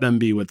trying to let them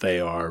be what they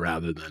are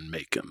rather than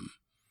make them.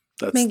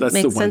 That's makes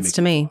the sense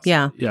to me.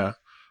 Yeah. Yeah.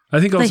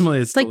 I think ultimately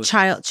it's like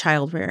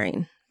child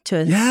rearing to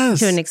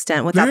an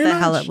extent without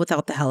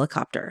the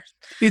helicopter.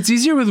 It's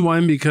easier with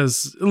wine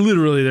because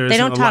literally there's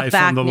a life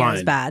on the line.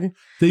 As bad.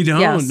 They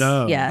don't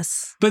know.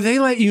 Yes. But they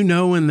let you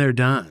know when they're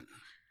done.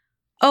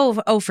 Oh,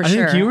 for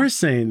sure. I think you were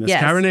saying this.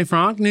 Yes. Cabernet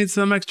Franc needs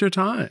some extra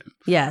time.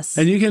 Yes.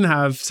 And you can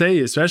have,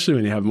 especially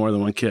when you have more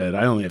than one kid.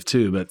 I only have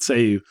two, but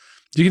you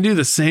can do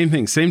the same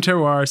thing, same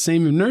terroir,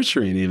 same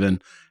nurturing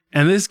even.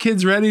 And this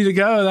kid's ready to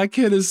go. That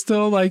kid is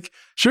still like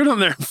shirt on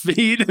their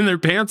feet and their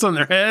pants on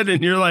their head.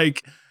 And you're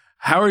like,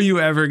 how are you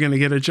ever going to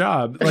get a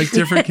job? Like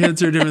different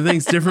kids are different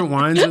things. Different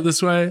wines are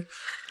this way. Yes.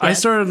 I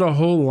started a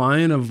whole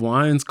line of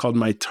wines called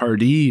my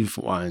tardive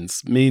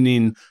wines,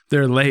 meaning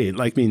they're late,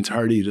 like being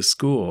tardy to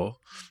school.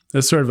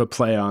 That's sort of a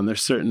play on.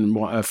 There's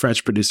certain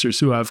French producers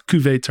who have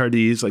cuvées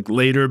tardives, like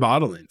later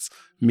bottlings,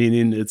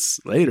 meaning it's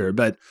later.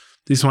 But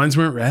these wines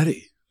weren't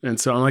ready. And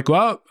so I'm like,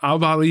 well, I'll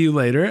bottle you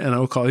later, and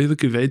I'll call you the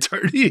Cuvée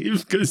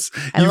Tardive because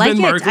you've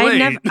been marked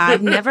late.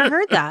 I've never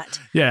heard that.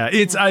 Yeah,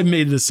 I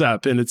made this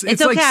up, and it's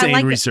okay. like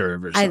saying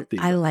reserve or something.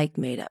 I like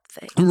made up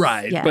things,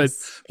 right?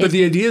 Yes. But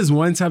the idea is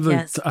wine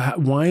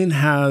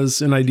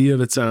has an idea of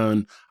its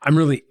own. I'm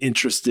really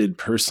interested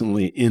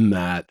personally in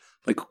that.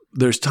 Like,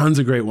 there's tons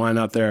of great wine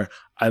out there.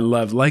 I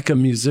love, like a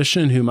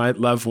musician who might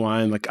love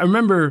wine. Like I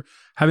remember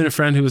having a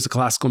friend who was a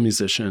classical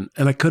musician,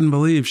 and I couldn't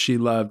believe she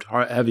loved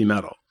heavy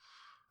metal.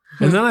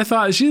 And then I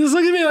thought, she just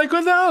looked at me like,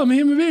 what the hell? I'm a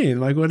human being.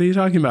 Like, what are you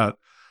talking about?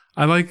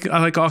 I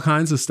like all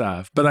kinds of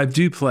stuff, but I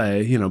do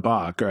play,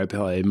 Bach, or I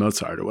play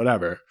Mozart or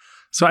whatever.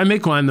 So I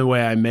make wine the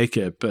way I make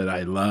it, but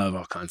I love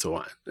all kinds of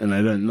wine. And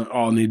I don't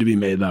all need to be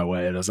made that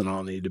way. It doesn't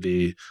all need to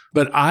be.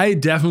 But I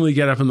definitely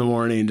get up in the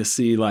morning to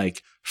see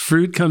like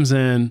fruit comes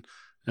in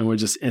and we're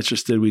just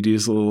interested. We do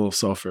use a little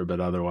sulfur, but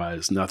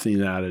otherwise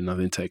nothing added,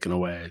 nothing taken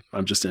away.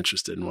 I'm just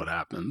interested in what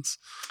happens.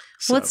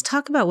 So, let's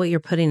talk about what you're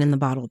putting in the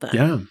bottle then.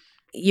 Yeah.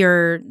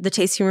 The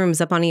tasting room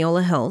is up on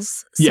Eola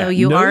Hills. So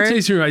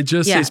tasting room. I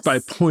just taste by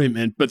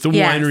appointment, but the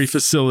winery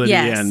facility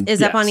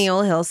is up on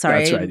Eola Hills. Sorry,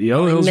 that's right.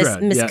 Eola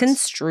Hills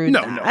misconstrued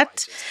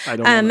that. I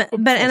don't know.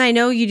 And I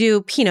know you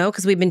do Pinot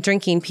because we've been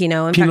drinking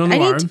Pinot. In Pinot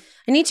fact, Noir.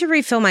 I need to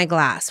refill my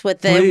glass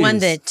with the one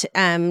that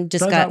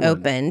just got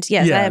opened.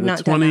 Yes, I have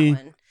not done that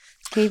one.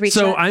 Can you reach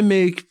So that? I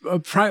make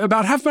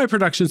about half my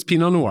production is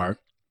Pinot Noir,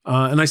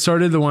 and I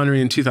started the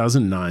winery in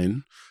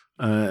 2009.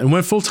 And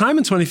went full time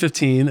in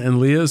 2015, and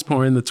Leah is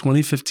pouring the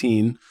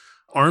 2015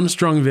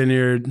 Armstrong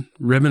Vineyard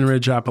Ribbon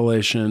Ridge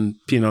Appellation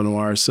Pinot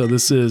Noir. So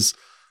this is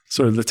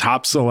sort of the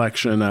top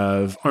selection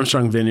of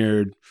Armstrong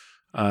Vineyard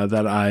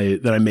that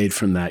I made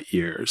from that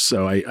year.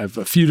 So I have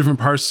a few different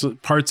parts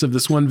of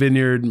this one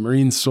vineyard: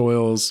 marine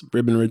soils,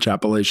 Ribbon Ridge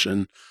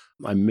Appellation.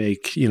 I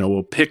make,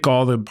 we'll pick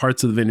all the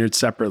parts of the vineyard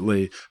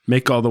separately,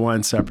 make all the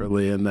wine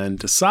separately, and then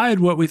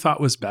decide what we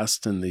thought was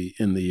best in the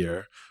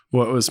year.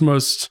 What was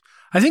most,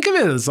 I think of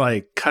it as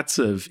like cuts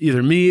of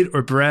either meat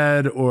or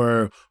bread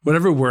or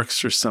whatever works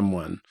for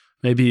someone.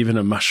 Maybe even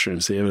a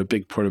mushroom. So you have a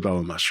big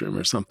portobello mushroom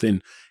or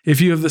something.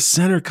 If you have the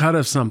center cut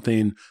of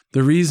something,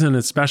 the reason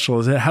it's special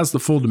is it has the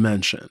full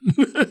dimension.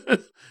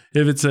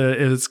 If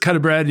it's cut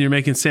of bread and you're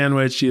making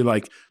sandwich, you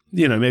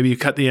maybe you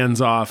cut the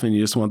ends off and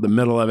you just want the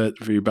middle of it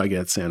for your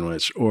baguette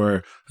sandwich.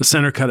 Or the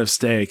center cut of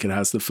steak, it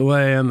has the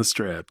fillet and the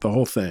strip, the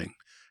whole thing.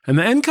 And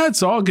the end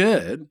cut's all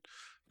good.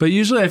 But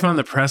usually I find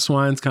the press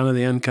wine's kind of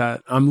the end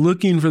cut. I'm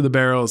looking for the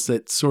barrels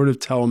that sort of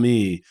tell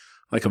me,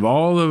 like, of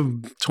all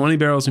the 20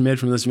 barrels we made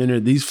from this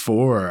vineyard, these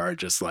 4 are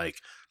just like,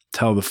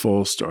 tell the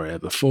full story. They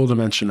have the full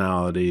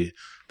dimensionality.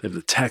 They have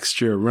the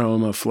texture,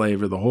 aroma,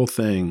 flavor, the whole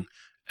thing.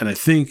 And I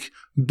think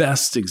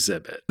best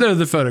exhibit. They're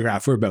the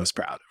photograph we're most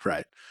proud of,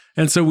 right?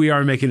 And so we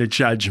are making a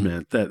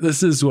judgment that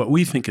this is what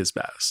we think is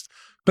best.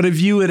 But I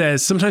view it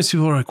as, sometimes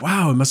people are like,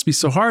 wow, it must be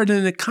so hard.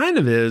 And it kind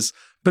of is.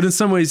 But in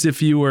some ways,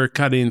 if you were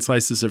cutting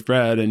slices of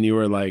bread and you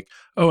were like,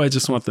 oh, I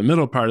just want the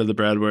middle part of the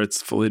bread where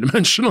it's fully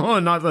dimensional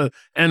and not the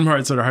end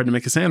parts that are hard to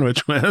make a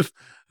sandwich with,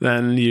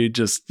 then you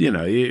just,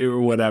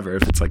 or whatever,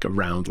 if it's like a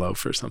round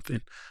loaf or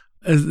something.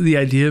 The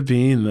idea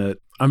being that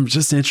I'm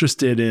just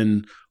interested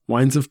in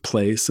wines of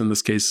place, in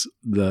this case,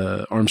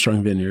 the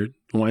Armstrong Vineyard,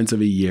 wines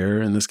of a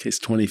year, in this case,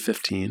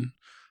 2015.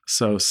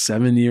 So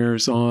 7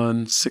 years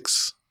on,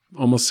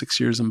 almost 6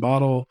 years in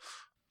bottle.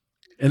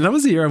 And that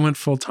was the year I went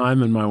full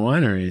time in my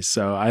winery.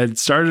 So I had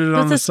started it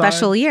on the side. It was a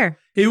special year.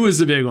 It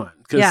was a big one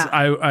because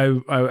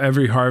I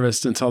every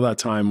harvest until that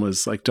time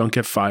was like, don't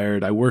get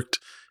fired. I worked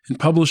in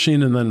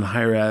publishing and then in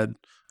higher ed.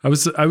 I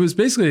was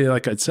basically,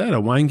 like I'd said, a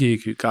wine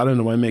geek who got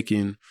into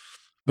winemaking,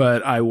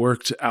 but I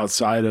worked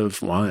outside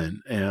of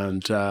wine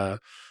and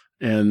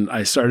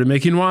I started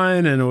making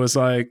wine and it was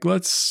like,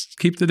 let's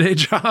keep the day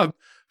job.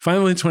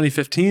 Finally, in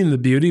 2015, the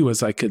beauty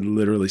was I could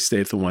literally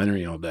stay at the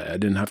winery all day. I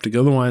didn't have to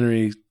go to the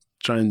winery,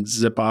 try and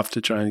zip off to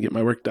try and get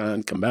my work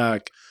done, come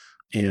back.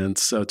 And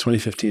so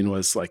 2015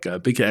 was like a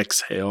big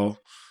exhale.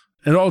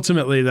 And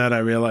ultimately that I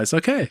realized,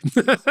 okay,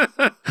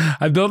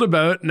 I built a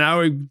boat. Now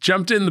we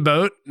jumped in the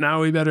boat.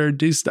 Now we better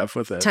do stuff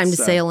with it. Time to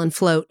sail and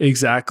float.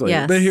 Exactly.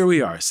 Yes. But here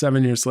we are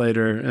 7 years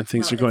later and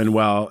things are going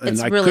well.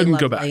 And I really couldn't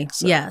lovely. Go back.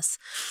 So. Yes.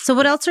 So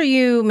what else are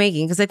you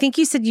making? Because I think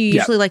you said you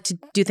usually like to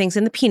do things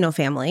in the Pinot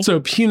family. So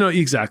Pinot,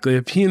 exactly.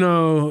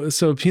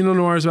 So Pinot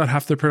Noir is about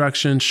half the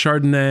production.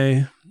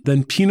 Chardonnay.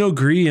 Then Pinot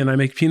Gris, and I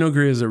make Pinot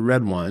Gris as a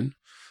red wine.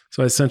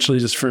 So I essentially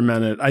just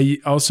ferment it. I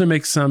also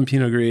make some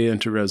Pinot Gris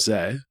into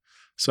rosé.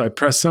 So I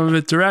press some of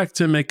it direct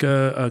to make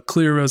a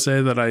clear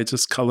rosé that I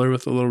just color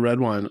with a little red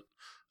wine.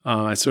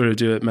 I sort of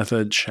do it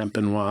method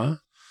champenoise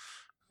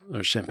or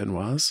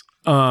champenoise.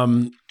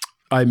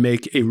 I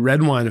make a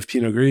red wine of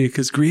Pinot Gris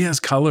because Gris has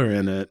color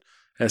in it,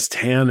 has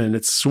tannin.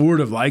 It's sort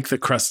of like the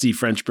crusty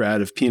French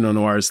bread of Pinot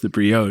Noirs, the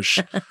brioche.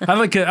 I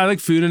like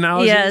food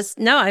analogies. Yes,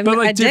 no, I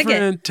like dig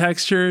different it.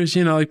 Textures,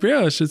 like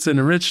brioche. It's an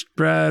enriched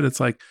bread.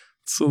 It's a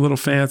little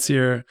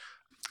fancier.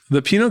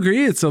 The Pinot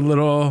Gris, it's a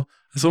little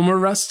more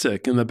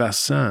rustic in the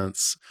best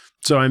sense.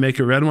 So I make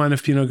a red wine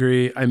of Pinot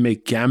Gris. I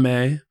make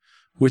Gamay,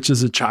 which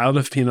is a child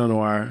of Pinot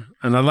Noir.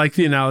 And I like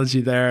the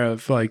analogy there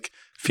of like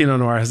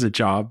Pinot Noir has a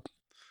job.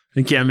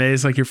 And Gamay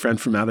is like your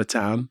friend from out of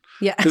town.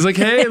 Yeah. It's like,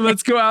 hey,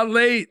 let's go out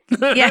late.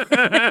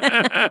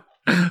 Yeah.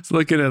 It's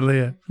looking at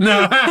Leah.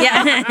 No.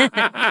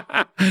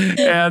 Yeah.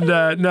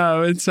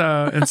 And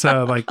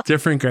so like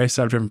different grapes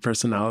have different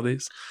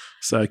personalities.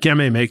 So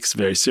Gamay makes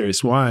very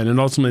serious wine. And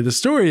ultimately the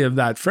story of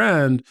that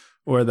friend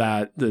or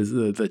that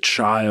the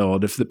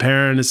child, if the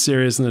parent is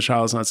serious and the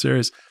child is not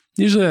serious,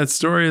 usually that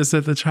story is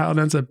that the child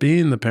ends up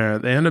being the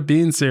parent. They end up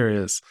being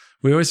serious.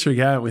 We always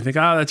forget. We think,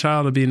 that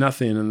child will be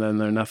nothing, and then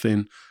they're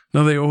nothing.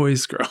 No, they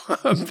always grow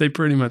up. They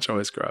pretty much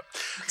always grow up.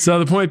 So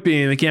the point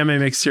being, the Gamay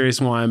makes serious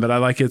wine, but I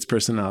like its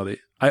personality.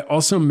 I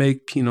also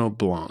make Pinot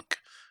Blanc,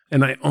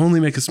 and I only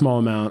make a small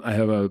amount. I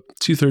have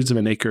 2/3 of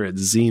an acre at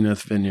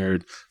Zenith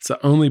Vineyard. It's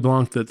the only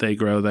Blanc that they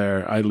grow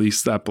there. I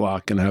lease that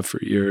block and have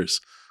for years.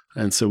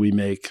 And so we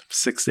make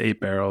 6 to 8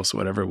 barrels,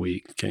 whatever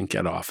we can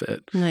get off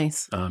it.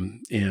 Nice. And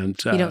you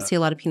don't see a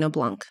lot of Pinot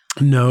Blanc.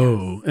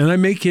 No. And I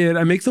make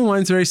the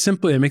wines very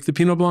simply. I make the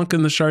Pinot Blanc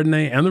and the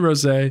Chardonnay and the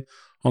Rosé,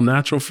 all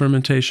natural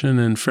fermentation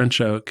and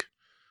French oak.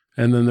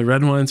 And then the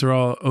red wines are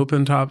all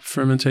open top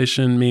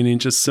fermentation, meaning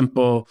just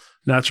simple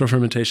natural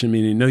fermentation,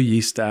 meaning no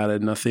yeast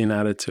added, nothing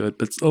added to it,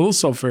 but a little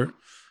sulfur.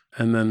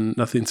 And then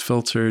nothing's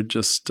filtered.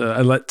 Just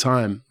I let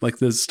time, like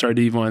the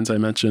Tardive wines I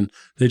mentioned,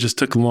 they just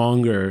took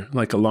longer,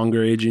 like a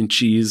longer aging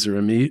cheese or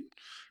a meat.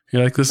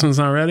 You're like, this one's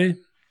not ready?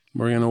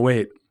 We're going to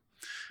wait.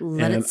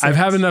 And I've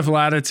had enough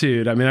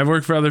latitude. I mean, I've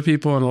worked for other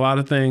people on a lot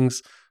of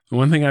things. The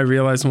one thing I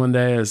realized one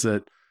day is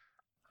that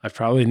I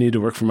probably need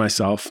to work for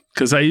myself,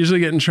 because I usually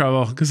get in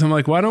trouble because I'm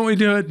like, why don't we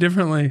do it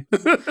differently?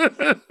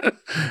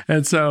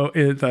 And so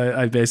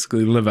I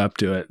basically live up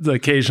to it.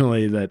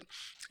 Occasionally that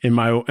in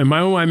my own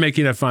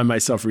winemaking, I find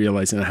myself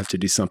realizing I have to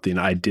do something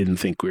I didn't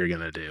think we were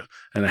going to do.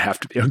 And I have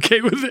to be okay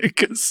with it,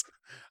 because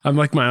I'm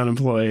like my own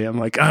employee. I'm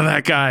like,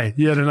 that guy,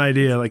 you had an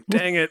idea. Like,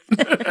 dang it.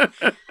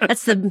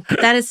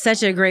 That is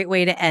such a great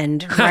way to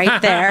end right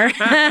there.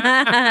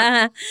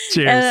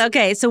 Cheers.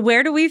 Okay. So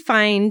where do we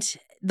find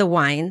the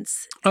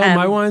wines?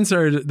 My wines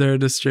they're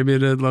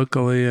distributed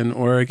locally in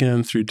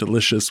Oregon through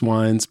Delicious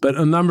Wines, but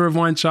a number of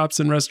wine shops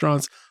and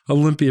restaurants.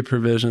 Olympia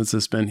Provisions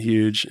has been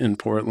huge in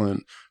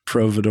Portland.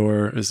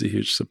 Providor is a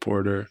huge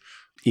supporter.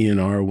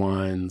 E&R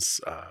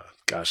Wines.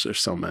 There's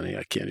so many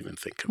I can't even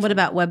think of. What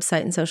about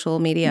website and social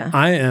media?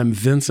 I am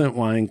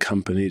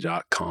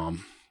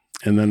VincentWineCompany.com.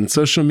 And then in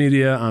social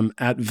media, I'm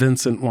at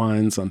Vincent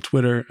Wines on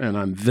Twitter, and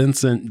I'm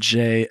Vincent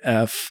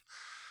JF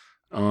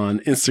on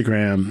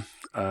Instagram.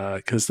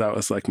 Because that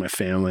was like my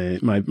family,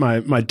 my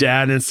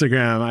dad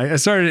Instagram. I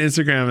started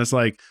Instagram as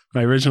like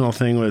my original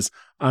thing was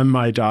I'm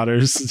my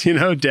daughter's,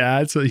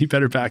 dad, so you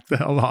better back the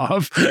hell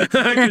off,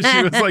 because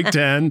she was like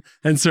 10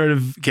 and sort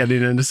of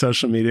getting into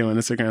social media when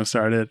Instagram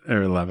started,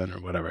 or 11 or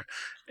whatever.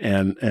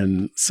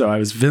 And so I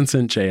was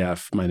Vincent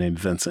JF, my name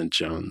Vincent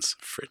Jones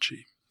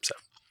Fritchie. So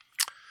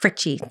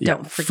Fritchie, yeah,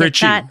 don't forget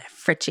that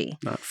Fritchie,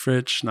 not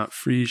Fritch, not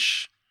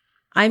Frisch.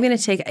 I'm going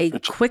to take a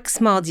quick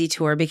small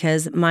detour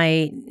because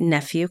my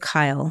nephew,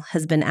 Kyle,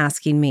 has been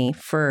asking me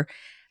for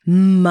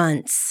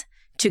months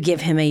to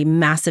give him a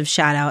massive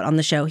shout out on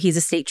the show. He's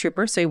a state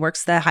trooper, so he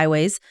works the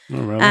highways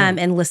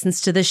and listens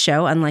to the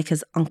show, unlike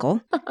his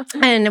uncle,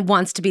 and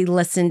wants to be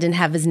listened and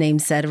have his name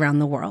said around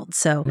the world.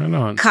 So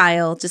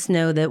Kyle, just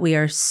know that we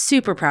are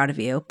super proud of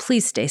you.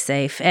 Please stay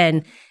safe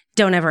and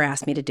don't ever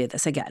ask me to do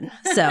this again.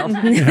 So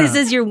this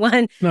is your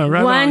one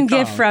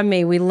gift from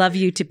me. We love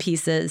you to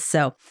pieces.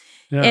 So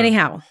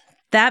anyhow,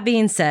 that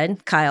being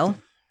said, Kyle,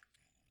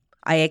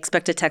 I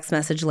expect a text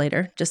message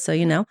later, just so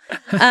you know.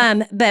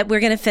 But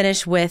we're going to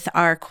finish with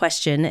our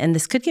question. And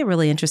this could get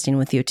really interesting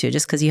with you too,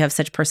 just because you have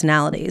such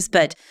personalities.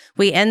 But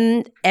we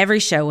end every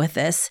show with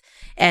this.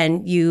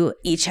 And you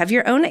each have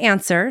your own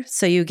answer.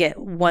 So you get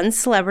one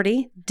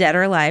celebrity, dead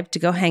or alive, to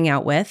go hang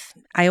out with.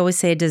 I always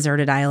say a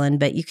deserted island,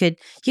 but you could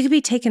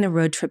be taking a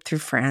road trip through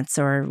France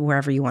or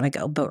wherever you want to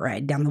go, boat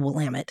ride down the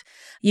Willamette.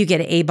 You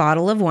get a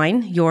bottle of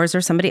wine, yours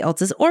or somebody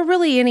else's, or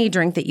really any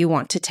drink that you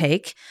want to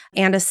take,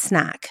 and a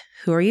snack.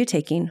 Who are you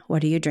taking?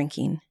 What are you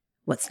drinking?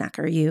 What snack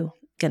are you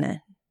going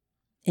to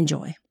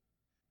enjoy?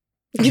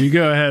 You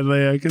go ahead,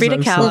 Leah. Frida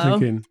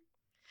Kahlo.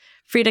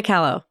 Frida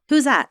Kahlo.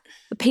 Who's that?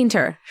 The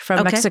painter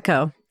from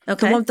Mexico.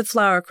 Okay. The one with the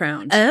flower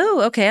crown.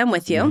 Oh, okay. I'm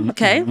with you.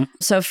 Okay.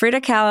 So Frida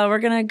Kahlo, we're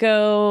going to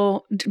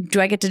go. Do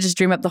I get to just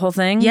dream up the whole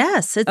thing?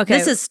 Yes. Okay.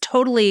 This is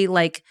totally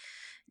like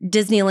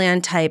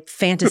Disneyland type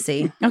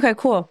fantasy. Okay,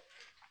 cool.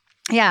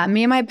 Yeah.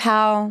 Me and my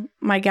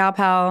gal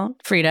pal,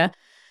 Frida,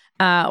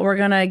 we're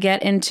going to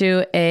get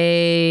into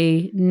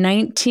a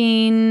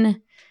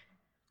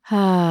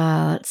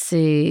let's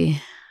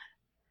see.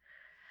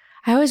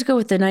 I always go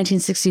with the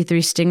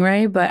 1963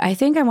 Stingray, but I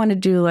think I want to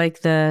do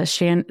like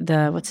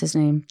what's his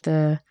name?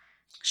 The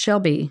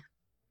Shelby.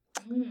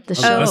 The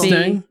Shelby.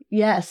 Mustang?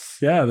 Yes.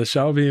 Yeah, the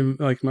Shelby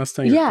like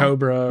Mustang or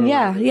Cobra.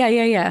 Yeah.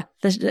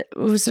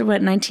 Was it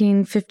what,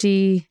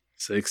 1950?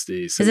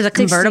 60. Is it a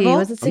convertible?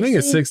 Was it 60? I think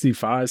it's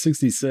 65,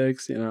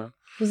 66, It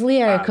was Lee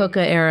Iacocca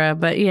era,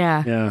 but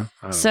yeah. Yeah.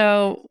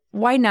 So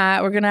why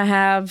not? We're going to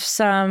have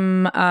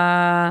some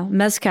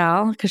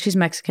mezcal because she's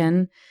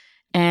Mexican.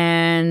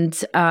 And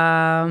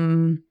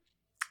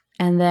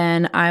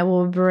then I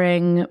will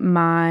bring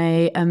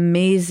my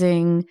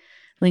amazing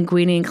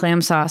linguine and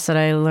clam sauce that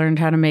I learned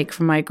how to make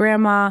from my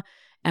grandma.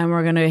 And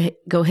we're going to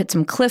go hit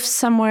some cliffs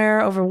somewhere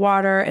over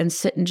water and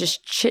sit and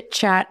just chit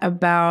chat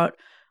about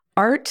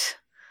art,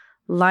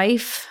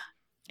 life.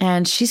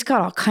 And she's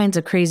got all kinds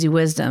of crazy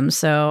wisdom.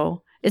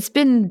 So it's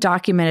been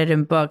documented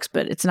in books,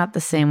 but it's not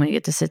the same when you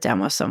get to sit down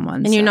with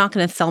someone. And you're not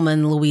going to Thelma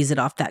and Louise it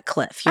off that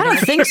cliff. I don't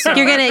think so.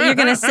 You're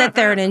gonna sit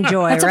there and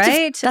enjoy, That's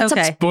right? That's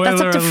okay. Spoiler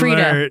That's up to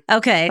Frida. alert.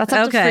 Okay. That's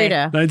up to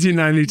Frida.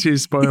 1992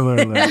 spoiler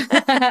alert.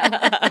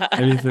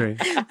 83.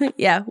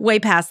 Yeah, way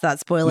past that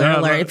spoiler No,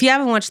 alert. but- If you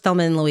haven't watched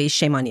Thelma and Louise,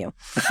 shame on you.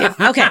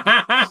 Okay.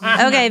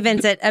 Okay,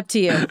 Vincent, up to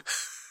you.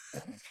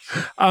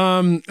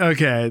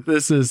 Okay,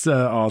 this is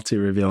all too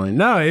revealing.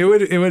 No, it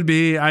would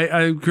be.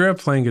 I grew up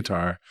playing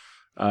guitar.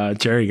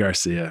 Jerry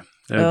Garcia.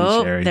 That would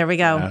be Jerry. There we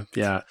go.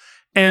 Yeah.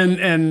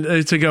 And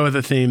to go with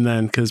the theme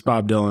then, because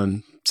Bob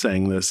Dylan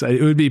sang this,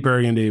 it would be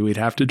Burgundy. We'd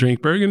have to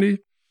drink Burgundy,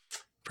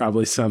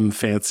 probably some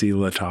fancy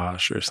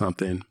Latoche or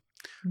something.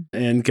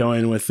 And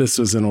going with, this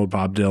was an old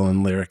Bob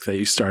Dylan lyric that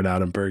you start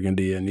out in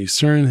Burgundy and you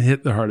soon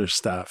hit the harder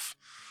stuff.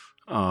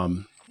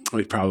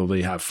 We'd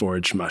probably have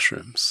foraged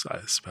mushrooms, I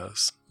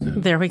suppose. Yeah.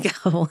 There we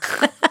go.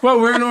 Well,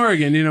 we're in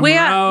Oregon, you know,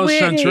 morels,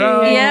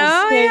 chanterelles.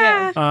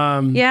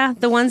 Yeah,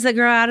 the ones that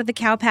grow out of the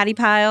cow patty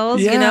piles,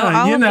 Yeah,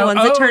 all of the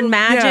ones that turn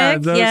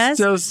magic. Yeah, yes.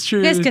 those true.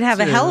 You guys could have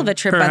a hell of a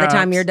trip by the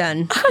time you're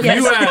done.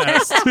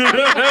 Yes.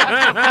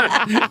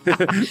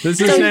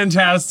 This is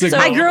fantastic.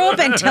 I grew up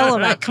in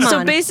Tillamook. Come So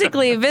on.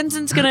 basically,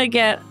 Vincent's going to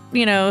get,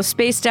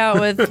 spaced out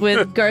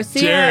with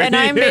Garcia, Jerry. and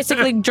I'm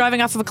basically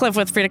driving off of a cliff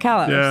with Frida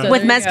Kahlo. Yeah. So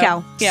With there you go.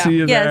 mezcal. Yeah. See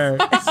you Yes. there.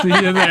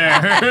 See you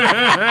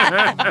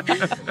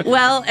there.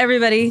 Well,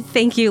 everybody,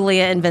 thank you,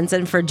 Leah and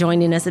Vincent, for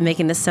joining us and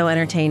making this so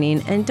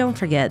entertaining. And don't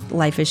forget,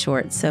 life is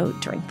short, so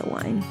drink the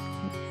wine.